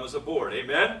deaf and dumb as a board.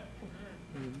 Amen?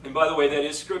 And by the way, that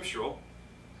is scriptural.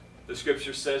 The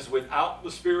Scripture says without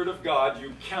the Spirit of God,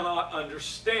 you cannot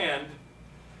understand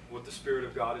what the Spirit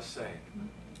of God is saying.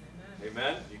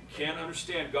 Amen? You can't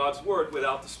understand God's Word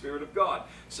without the Spirit of God.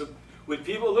 So when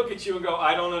people look at you and go,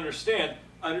 I don't understand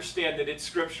that it's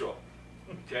scriptural.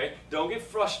 Okay? Don't get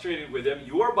frustrated with them.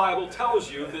 Your Bible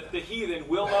tells you that the heathen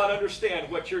will not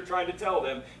understand what you're trying to tell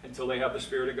them until they have the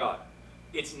Spirit of God.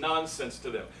 It's nonsense to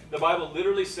them. The Bible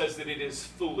literally says that it is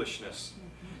foolishness.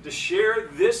 To share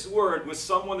this word with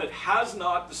someone that has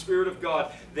not the Spirit of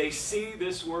God, they see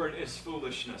this word as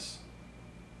foolishness.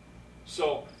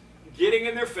 So, getting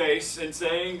in their face and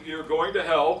saying you're going to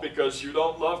hell because you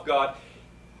don't love God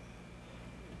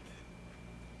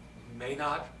may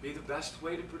not be the best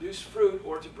way to produce fruit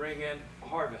or to bring in a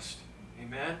harvest.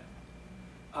 Amen?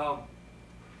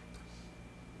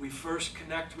 We first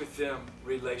connect with them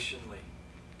relationally.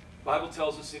 The Bible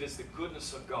tells us it is the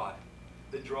goodness of God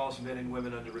that draws men and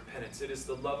women unto repentance. It is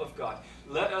the love of God.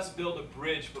 Let us build a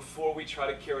bridge before we try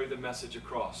to carry the message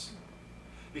across.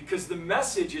 Because the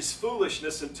message is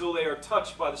foolishness until they are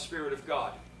touched by the Spirit of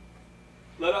God.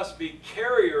 Let us be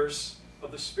carriers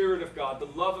of the Spirit of God, the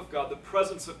love of God, the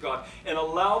presence of God, and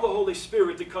allow the Holy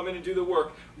Spirit to come in and do the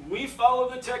work. We follow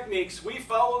the techniques, we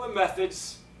follow the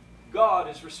methods. God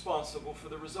is responsible for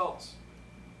the results.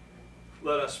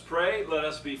 Let us pray, let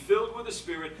us be filled with the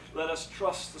Spirit, let us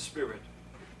trust the Spirit.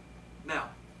 Now,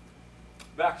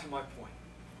 back to my point.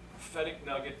 Prophetic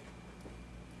nugget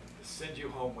to send you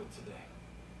home with today.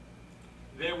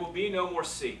 There will be no more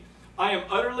sea. I am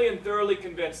utterly and thoroughly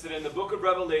convinced that in the book of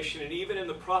Revelation and even in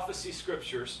the prophecy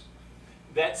scriptures,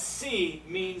 that sea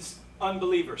means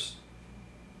unbelievers.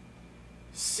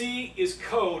 Sea is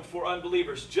code for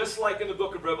unbelievers. Just like in the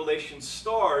book of Revelation,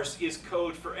 stars is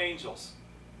code for angels.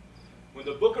 When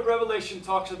the book of Revelation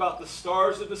talks about the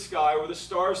stars of the sky, where the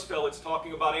stars fell, it's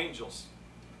talking about angels.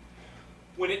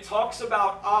 When it talks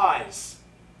about eyes,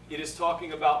 it is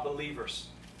talking about believers.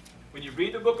 When you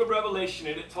read the book of Revelation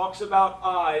and it talks about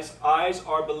eyes, eyes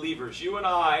are believers. You and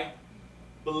I,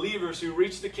 believers who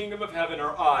reach the kingdom of heaven,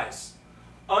 are eyes.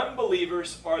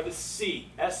 Unbelievers are the sea,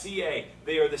 S-E-A.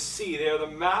 They are the sea. They are the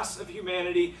mass of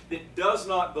humanity that does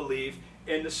not believe,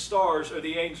 and the stars are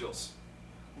the angels.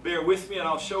 Bear with me and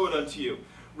I'll show it unto you.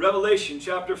 Revelation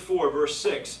chapter 4, verse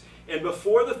 6. And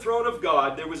before the throne of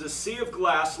God there was a sea of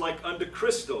glass like unto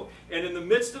crystal, and in the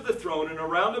midst of the throne and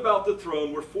around about the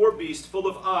throne were four beasts full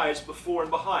of eyes before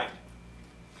and behind.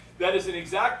 That is an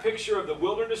exact picture of the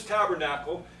wilderness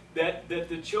tabernacle that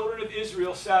the children of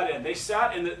Israel sat in. They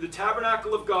sat in the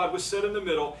tabernacle of God was set in the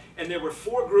middle, and there were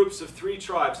four groups of three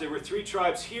tribes. There were three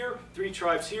tribes here, three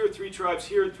tribes here, three tribes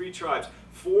here, and three tribes.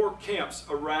 Four camps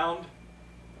around,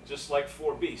 just like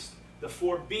four beasts. The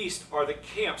four beasts are the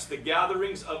camps, the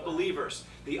gatherings of believers.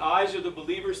 The eyes are the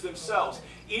believers themselves.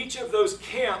 Each of those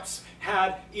camps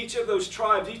had, each of those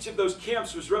tribes, each of those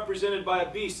camps was represented by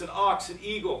a beast, an ox, an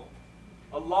eagle,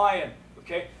 a lion.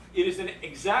 Okay? It is an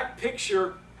exact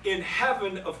picture in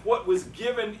heaven of what was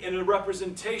given in a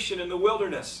representation in the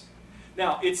wilderness.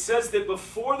 Now, it says that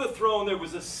before the throne there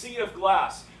was a sea of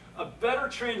glass. A better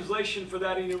translation for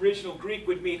that in the original Greek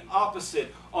would mean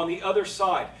opposite, on the other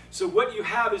side. So what you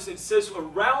have is, it says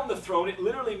around the throne, it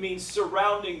literally means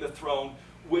surrounding the throne,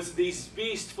 was these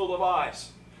beasts full of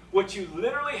eyes. What you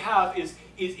literally have is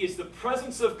the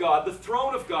presence of God, the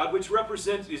throne of God, which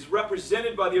is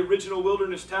represented by the original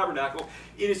wilderness tabernacle.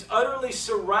 It is utterly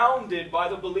surrounded by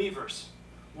the believers,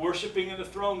 worshiping in the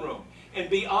throne room. And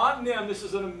beyond them, this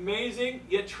is an amazing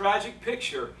yet tragic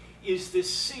picture, is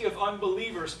this sea of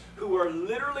unbelievers who are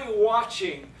literally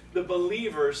watching the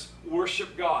believers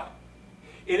worship God.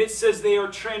 And it says they are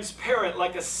transparent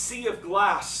like a sea of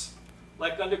glass,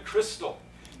 like unto crystal.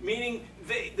 Meaning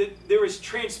there is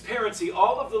transparency.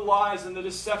 All of the lies and the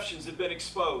deceptions have been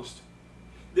exposed.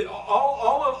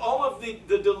 All of the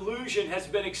delusion has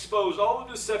been exposed. All of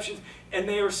the deceptions. And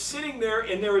they are sitting there,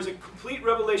 and there is a complete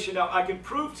revelation. Now, I can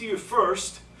prove to you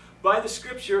first, by the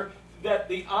scripture, that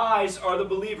the eyes are the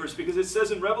believers, because it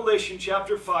says in Revelation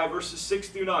chapter 5, verses 6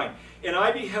 through 9, And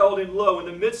I beheld, and lo, in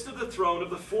the midst of the throne of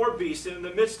the four beasts, and in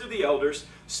the midst of the elders,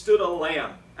 stood a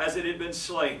lamb, as it had been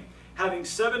slain, having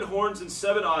 7 horns and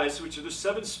 7 eyes, which are the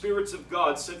 7 spirits of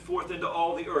God sent forth into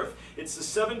all the earth. It's the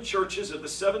 7 churches of the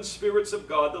 7 spirits of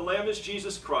God. The Lamb is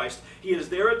Jesus Christ. He is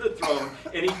there at the throne.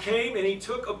 And he came and he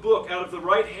took a book out of the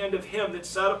right hand of him that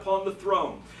sat upon the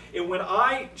throne. And when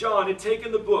I, John, had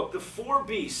taken the book, the 4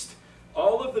 beasts,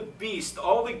 all of the beasts,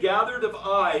 all the gathered of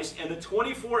eyes, and the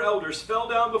 24 elders fell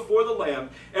down before the Lamb,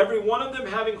 every one of them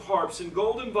having harps and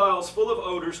golden vials full of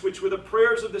odors, which were the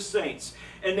prayers of the saints.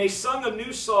 And they sung a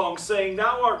new song, saying,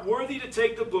 Thou art worthy to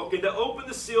take the book and to open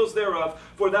the seals thereof,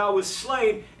 for thou wast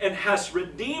slain and hast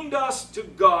redeemed us to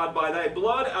God by thy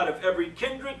blood out of every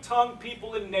kindred, tongue,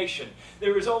 people, and nation.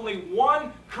 There is only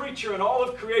one creature in all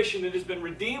of creation that has been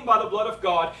redeemed by the blood of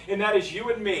God, and that is you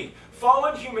and me.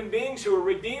 Fallen human beings who are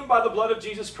redeemed by the blood of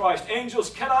Jesus Christ. Angels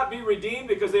cannot be redeemed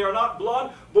because they are not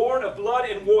born of blood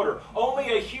and water.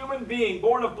 Only a human being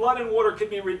born of blood and water can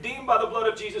be redeemed by the blood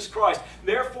of Jesus Christ.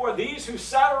 Therefore, these who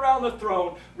sat around the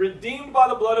throne, redeemed by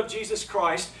the blood of Jesus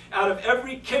Christ, out of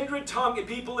every kindred, tongue, and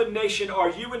people and nation,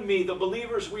 are you and me, the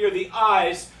believers. We are the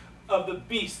eyes of the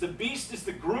beast. The beast is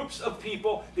the groups of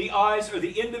people. The eyes are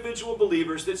the individual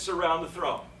believers that surround the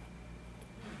throne.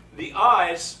 The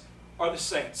eyes are the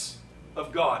saints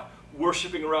of God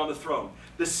worshiping around the throne.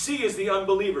 The sea is the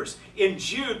unbelievers. In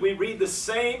Jude, we read the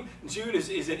same. Jude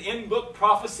is an in-book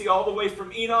prophecy all the way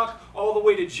from Enoch all the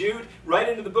way to Jude, right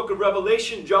into the book of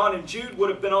Revelation. John and Jude would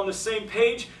have been on the same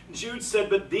page. Jude said,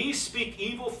 but these speak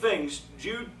evil things.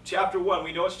 Jude chapter 1.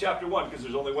 We know it's chapter 1 because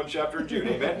there's only one chapter in Jude.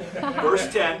 Amen?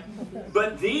 Verse 10.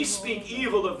 But these speak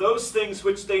evil of those things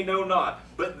which they know not.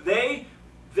 But they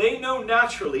know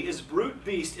naturally as brute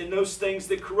beasts in those things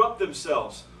that corrupt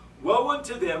themselves. Woe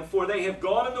unto them, for they have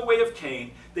gone in the way of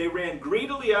Cain. They ran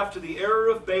greedily after the error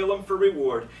of Balaam for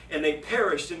reward, and they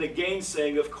perished in the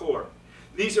gainsaying of Kor.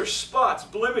 These are spots,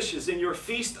 blemishes in your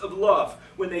feast of love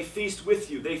when they feast with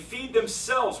you. They feed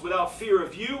themselves without fear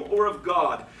of you or of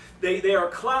God. They are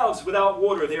clouds without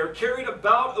water. They are carried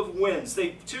about of winds. They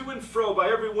to and fro by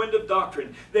every wind of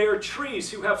doctrine. They are trees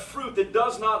who have fruit that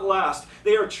does not last.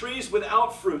 They are trees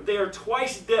without fruit. They are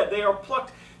twice dead. They are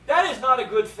plucked. That is not a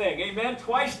good thing. Amen?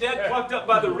 Twice dead, plucked up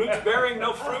by the roots, bearing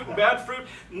no fruit and bad fruit.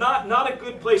 Not a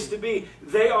good place to be.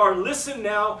 They are, listen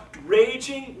now,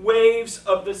 raging waves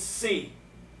of the sea.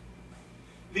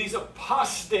 These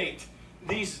apostate,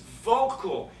 these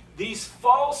vocal, these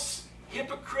false,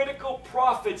 hypocritical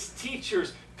prophets,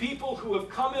 teachers, people who have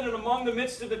come in and among the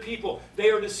midst of the people,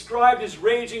 they are described as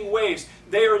raging waves.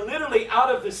 They are literally out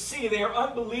of the sea. They are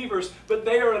unbelievers, but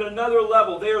they are at another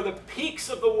level. They are the peaks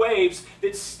of the waves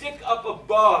that stick up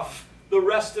above the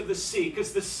rest of the sea,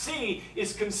 because the sea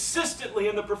is consistently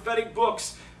in the prophetic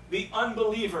books the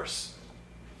unbelievers.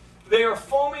 They are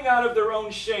foaming out of their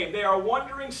own shame. They are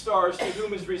wandering stars to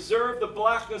whom is reserved the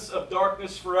blackness of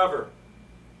darkness forever.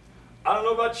 I don't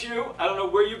know about you. I don't know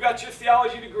where you got your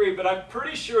theology degree, but I'm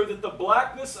pretty sure that the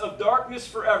blackness of darkness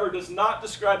forever does not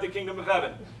describe the kingdom of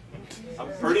heaven.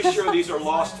 I'm pretty sure these are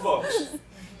lost folks,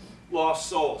 lost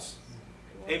souls.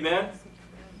 Amen?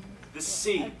 The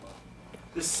sea.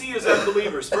 The sea is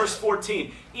unbelievers. Verse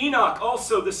 14. Enoch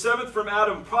also, the seventh from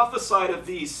Adam, prophesied of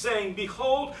these, saying,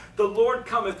 behold, the Lord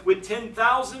cometh with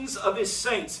 10,000s of his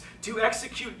saints to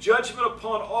execute judgment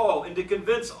upon all, and to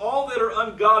convince all that are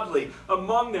ungodly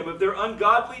among them of their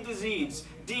ungodly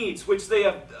deeds which they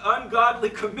have ungodly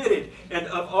committed, and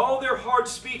of all their hard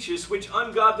speeches which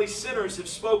ungodly sinners have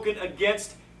spoken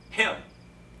against him.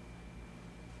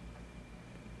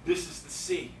 This is the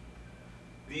sea,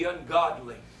 the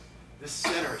ungodly, the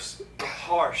sinners, the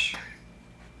harsh.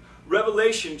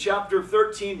 Revelation chapter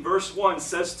 13 verse 1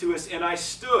 says to us, and I,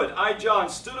 John,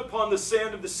 stood upon the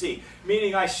sand of the sea.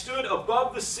 Meaning I stood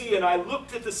above the sea and I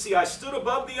looked at the sea. I stood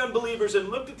above the unbelievers and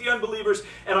looked at the unbelievers,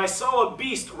 and I saw a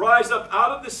beast rise up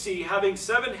out of the sea, having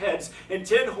 7 heads and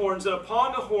 10 horns, and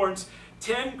upon the horns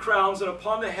 10 crowns, and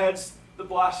upon the heads the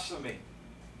blasphemy.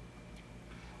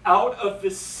 Out of the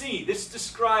sea. This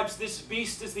describes this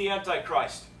beast as the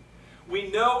Antichrist. We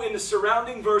know in the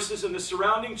surrounding verses and the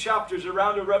surrounding chapters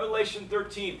around Revelation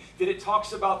 13 that it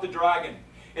talks about the dragon.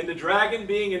 And the dragon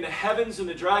being in the heavens, and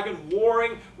the dragon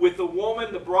warring with the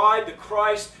woman, the bride, the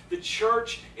Christ, the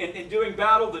church, and doing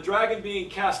battle. The dragon being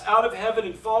cast out of heaven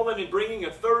and fallen, and bringing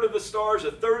 1/3 of the stars,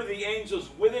 1/3 of the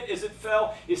angels with it as it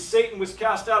fell, as Satan was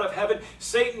cast out of heaven.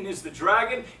 Satan is the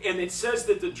dragon, and it says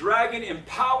that the dragon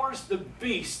empowers the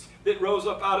beast that rose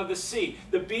up out of the sea.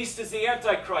 The beast is the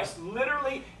Antichrist.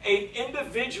 Literally an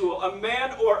individual, a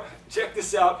man, or, check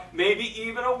this out, maybe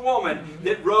even a woman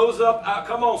that rose up,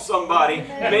 come on somebody,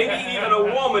 maybe even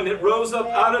a woman that rose up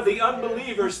out of the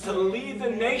unbelievers to lead the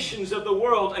nations of the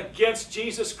world against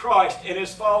Jesus Christ and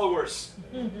his followers.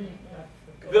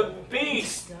 The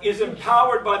beast is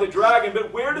empowered by the dragon,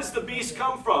 but where does the beast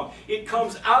come from? It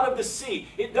comes out of the sea.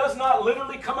 It does not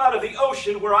literally come out of the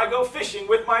ocean where I go fishing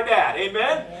with my dad.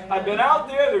 Amen? I've been out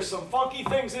there. There's some funky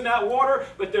things in that water,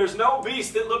 but there's no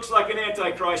beast that looks like an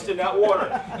Antichrist in that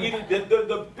water.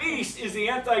 The beast is the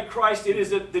Antichrist. It is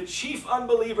the chief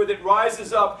unbeliever that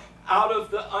rises up out of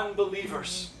the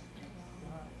unbelievers.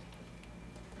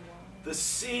 The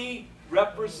sea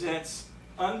represents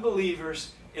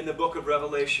unbelievers in the book of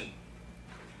Revelation.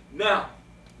 Now,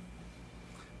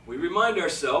 We remind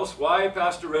ourselves why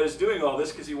Pastor Red is doing all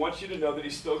this, because he wants you to know that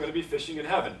he's still going to be fishing in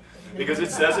heaven. Because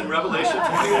it says in Revelation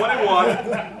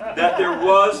 21:1 that there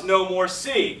was no more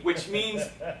sea, which means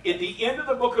at the end of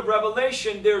the book of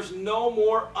Revelation, there's no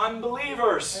more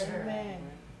unbelievers. Amen.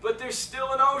 But there's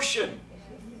still an ocean.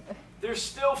 There's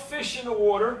still fish in the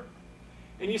water.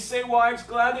 And you say, well, I'm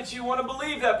glad that you want to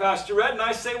believe that, Pastor Red. And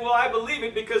I say, well, I believe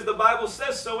it because the Bible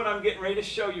says so, and I'm getting ready to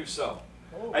show you so.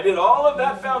 I did all of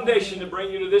that foundation to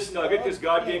bring you to this nugget because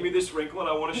God gave me this wrinkle, and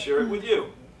I want to share it with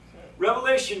you.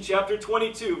 Revelation chapter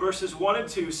 22, verses 1 and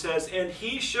 2 says, "And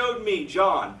he showed me,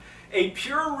 John, a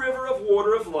pure river of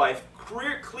water of life,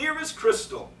 clear as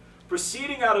crystal,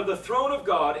 proceeding out of the throne of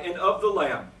God and of the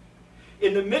Lamb.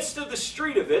 In the midst of the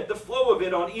street of it, the flow of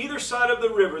it, on either side of the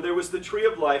river, there was the tree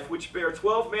of life, which bare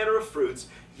 12 manner of fruits,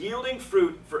 yielding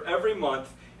fruit for every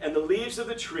month, and the leaves of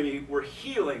the tree were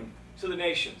healing to the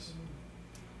nations."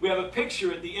 We have a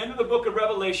picture at the end of the book of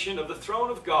Revelation of the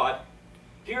throne of God,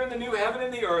 here in the new heaven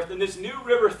and the earth, and this new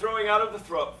river flowing out of the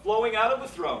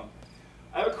throne.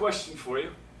 I have a question for you.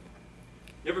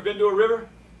 You ever been to a river?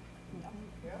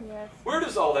 Yes. Where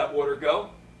does all that water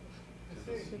go?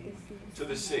 To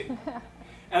the sea.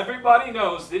 Everybody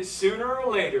knows that sooner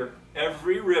or later,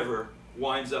 every river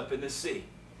winds up in the sea.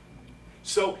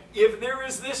 So if there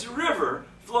is this river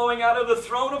flowing out of the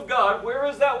throne of God, where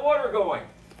is that water going?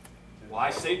 Well,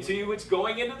 I say to you, it's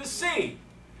going into the sea.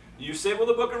 You say, well,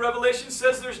 the book of Revelation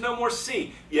says there's no more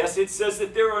sea. Yes, it says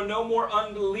that there are no more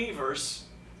unbelievers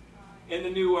in the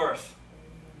new earth.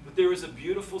 But there is a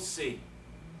beautiful sea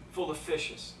full of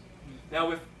fishes.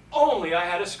 Now, if only I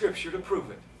had a scripture to prove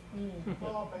it.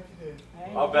 Well, I'll bet you did.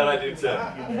 I'll bet I do too.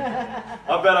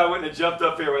 I'll bet I wouldn't have jumped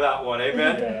up here without one.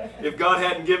 Amen? If God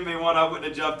hadn't given me one, I wouldn't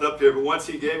have jumped up here. But once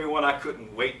he gave me one, I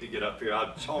couldn't wait to get up here.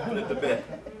 I'm chomping at the bit.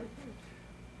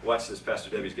 Watch this.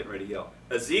 Pastor Debbie's getting ready to yell.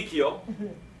 Ezekiel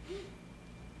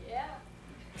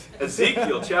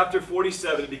chapter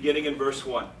 47, beginning in verse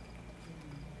 1.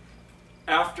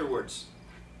 "Afterwards,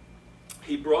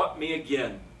 he brought me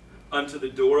again unto the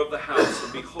door of the house,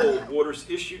 and behold, waters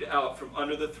issued out from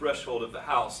under the threshold of the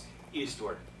house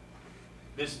eastward."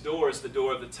 This door is the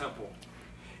door of the temple.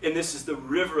 And this is the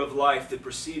river of life that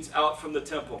proceeds out from the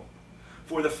temple.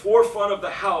 For the forefront of the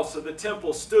house of the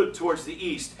temple stood towards the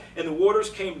east, and the waters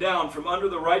came down from under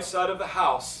the right side of the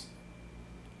house,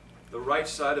 the right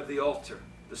side of the altar,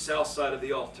 the south side of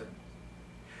the altar.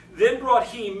 "Then brought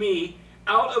he me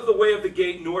out of the way of the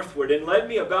gate northward, and led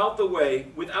me about the way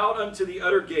without unto the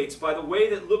utter gates, by the way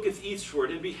that looketh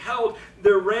eastward, and beheld,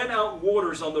 there ran out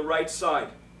waters on the right side.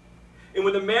 And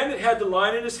when the man that had the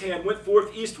line in his hand went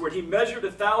forth eastward, he measured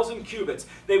 1,000 cubits.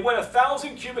 They went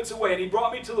 1,000 cubits away, and he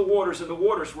brought me to the waters, and the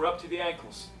waters were up to the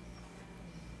ankles."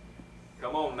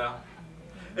 Come on now.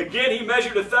 "Again he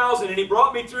measured 1,000, and he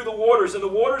brought me through the waters, and the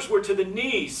waters were to the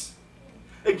knees.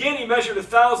 Again he measured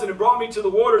 1,000 and brought me to the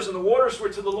waters, and the waters were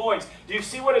to the loins." Do you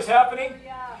see what is happening?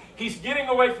 He's getting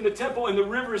away from the temple, and the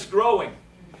river is growing.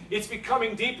 It's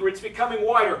becoming deeper. It's becoming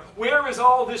wider. Where is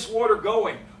all this water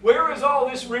going? Where is all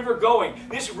this river going?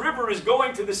 This river is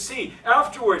going to the sea.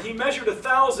 "Afterward he measured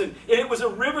 1,000, and it was a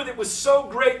river that was so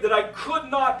great that I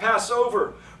could not pass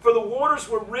over. For the waters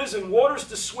were risen, waters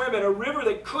to swim in, a river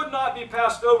that could not be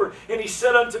passed over. And he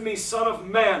said unto me, Son of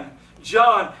man,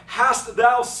 John, hast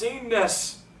thou seen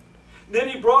this? Then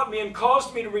he brought me and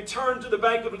caused me to return to the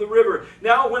bank of the river.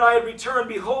 Now when I had returned,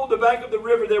 behold, the bank of the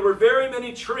river, there were very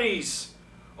many trees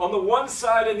on the one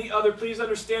side and the other." Please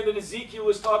understand that Ezekiel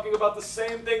is talking about the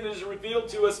same thing that is revealed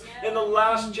to us in the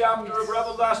last chapter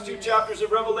of last two chapters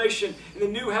of Revelation. In the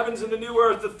new heavens and the new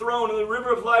earth, the throne and the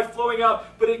river of life flowing out.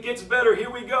 But it gets better. Here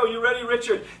we go. You ready,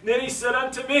 Richard? "Then he said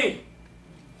unto me,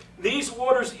 These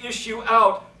waters issue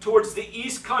out towards the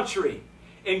east country,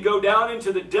 and go down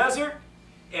into the desert,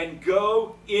 and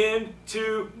go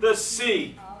into the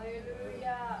sea."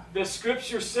 Hallelujah. The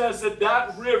scripture says that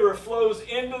that river flows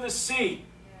into the sea.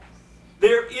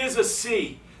 There is a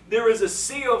sea. There is a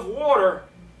sea of water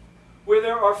where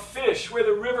there are fish, where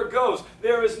the river goes.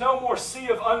 There is no more sea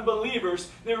of unbelievers.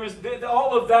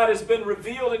 All of that has been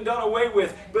revealed and done away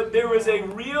with. But there is a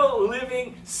real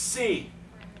living sea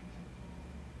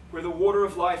where the water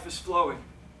of life is flowing.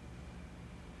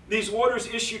 "These waters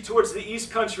issue towards the east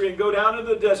country and go down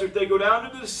into the desert. They go down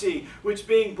into the sea, which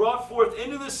being brought forth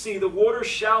into the sea, the waters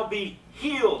shall be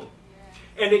healed.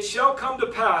 And it shall come to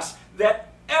pass that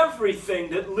everything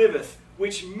that liveth,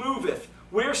 which moveth,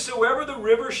 wheresoever the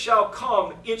river shall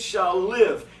come, it shall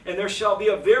live. And there shall be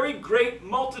a very great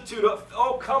multitude of..."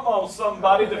 Oh, come on,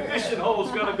 somebody. The fishing hole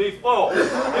is going to be full. There's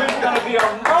going to be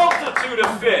a multitude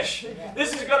of fish.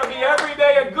 This is going to be every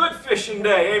day a good fishing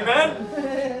day.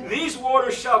 Amen? These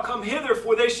waters shall come hither,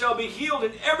 for they shall be healed,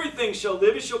 and everything shall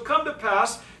live. It shall come to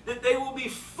pass that they will be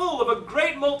full of a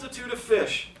great multitude of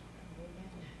fish.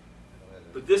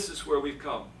 But this is where we've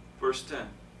come. Verse 10.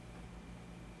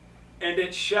 And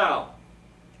it shall,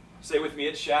 say with me,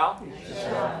 it shall. It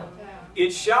shall.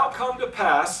 It shall come to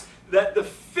pass that the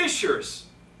fishers,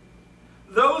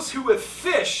 those who have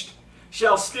fished,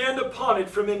 shall stand upon it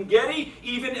from En-gedi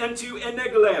even unto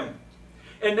En-eglaim.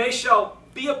 And they shall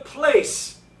be a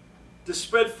place to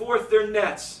spread forth their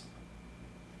nets.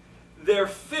 Their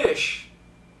fish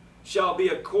shall be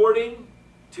according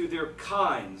to their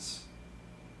kinds,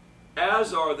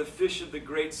 as are the fish of the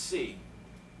great sea,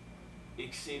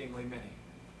 exceedingly many.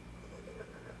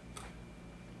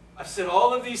 I've said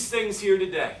all of these things here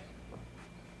today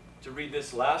to read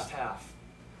this last half,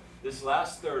 this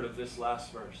last third of this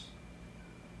last verse.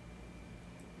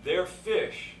 Their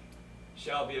fish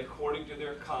shall be according to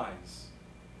their kinds,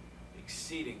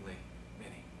 exceedingly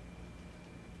many.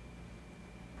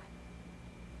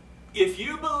 If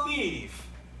you believe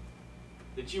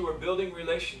that you are building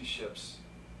relationships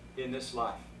in this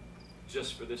life,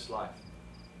 just for this life,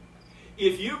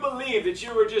 if you believe that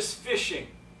you are just fishing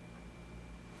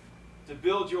to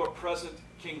build your present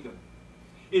kingdom,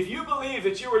 if you believe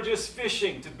that you are just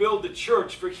fishing to build the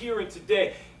church for here and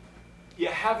today, you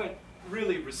haven't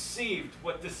really received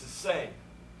what this is saying.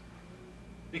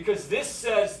 Because this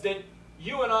says that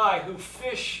you and I who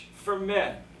fish for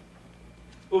men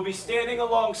will be standing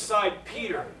alongside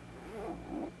Peter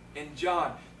and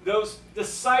John, those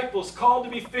disciples called to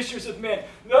be fishers of men.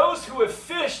 Those who have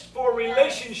fished for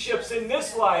relationships in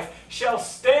this life shall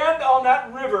stand on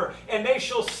that river, and they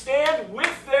shall stand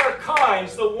with their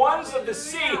kinds, the ones of the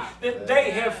sea that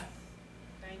they have.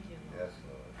 Thank you. Yes,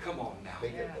 Lord. Come on now.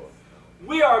 Thank you, Lord.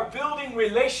 We are building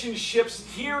relationships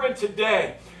here and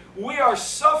today. We are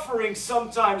suffering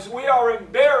sometimes. We are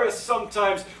embarrassed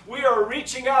sometimes. We are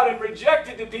reaching out and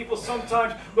rejected to people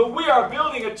sometimes. But we are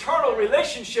building eternal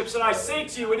relationships. And I say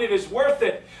to you, and it is worth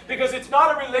it. Because it's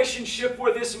not a relationship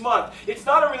for this month. It's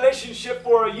not a relationship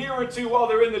for a year or two while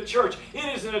they're in the church. It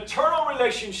is an eternal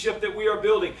relationship that we are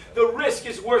building. The risk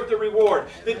is worth the reward.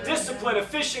 The discipline of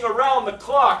fishing around the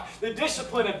clock. The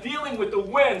discipline of dealing with the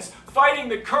winds, fighting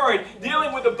the current,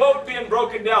 dealing with the boat being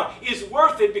broken down is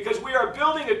worth it, because we are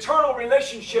building eternal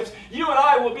relationships. You and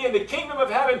I will be in the kingdom of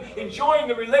heaven enjoying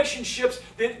the relationships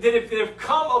that have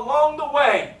come along the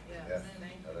way. Yes.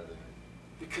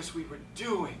 Because we were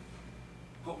doing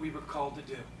what we were called to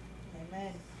do.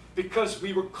 Amen. Because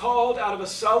we were called out of a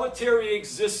solitary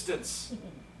existence.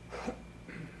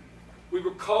 We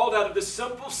were called out of the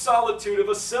simple solitude of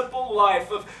a simple life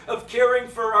of caring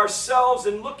for ourselves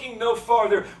and looking no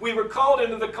farther. We were called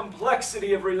into the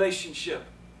complexity of relationship.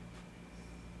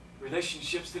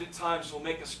 Relationships that at times will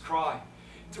make us cry.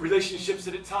 Relationships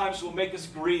that at times will make us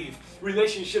grieve.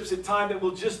 Relationships at times that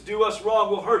will just do us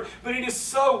wrong, will hurt. But it is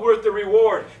so worth the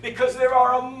reward, because there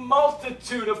are a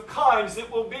multitude of kinds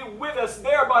that will be with us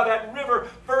there by that river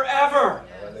forever.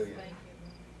 Hallelujah.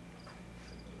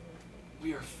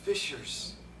 We are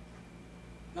fishers,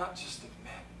 not just of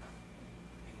men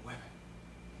and women,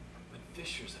 but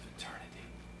fishers of eternity.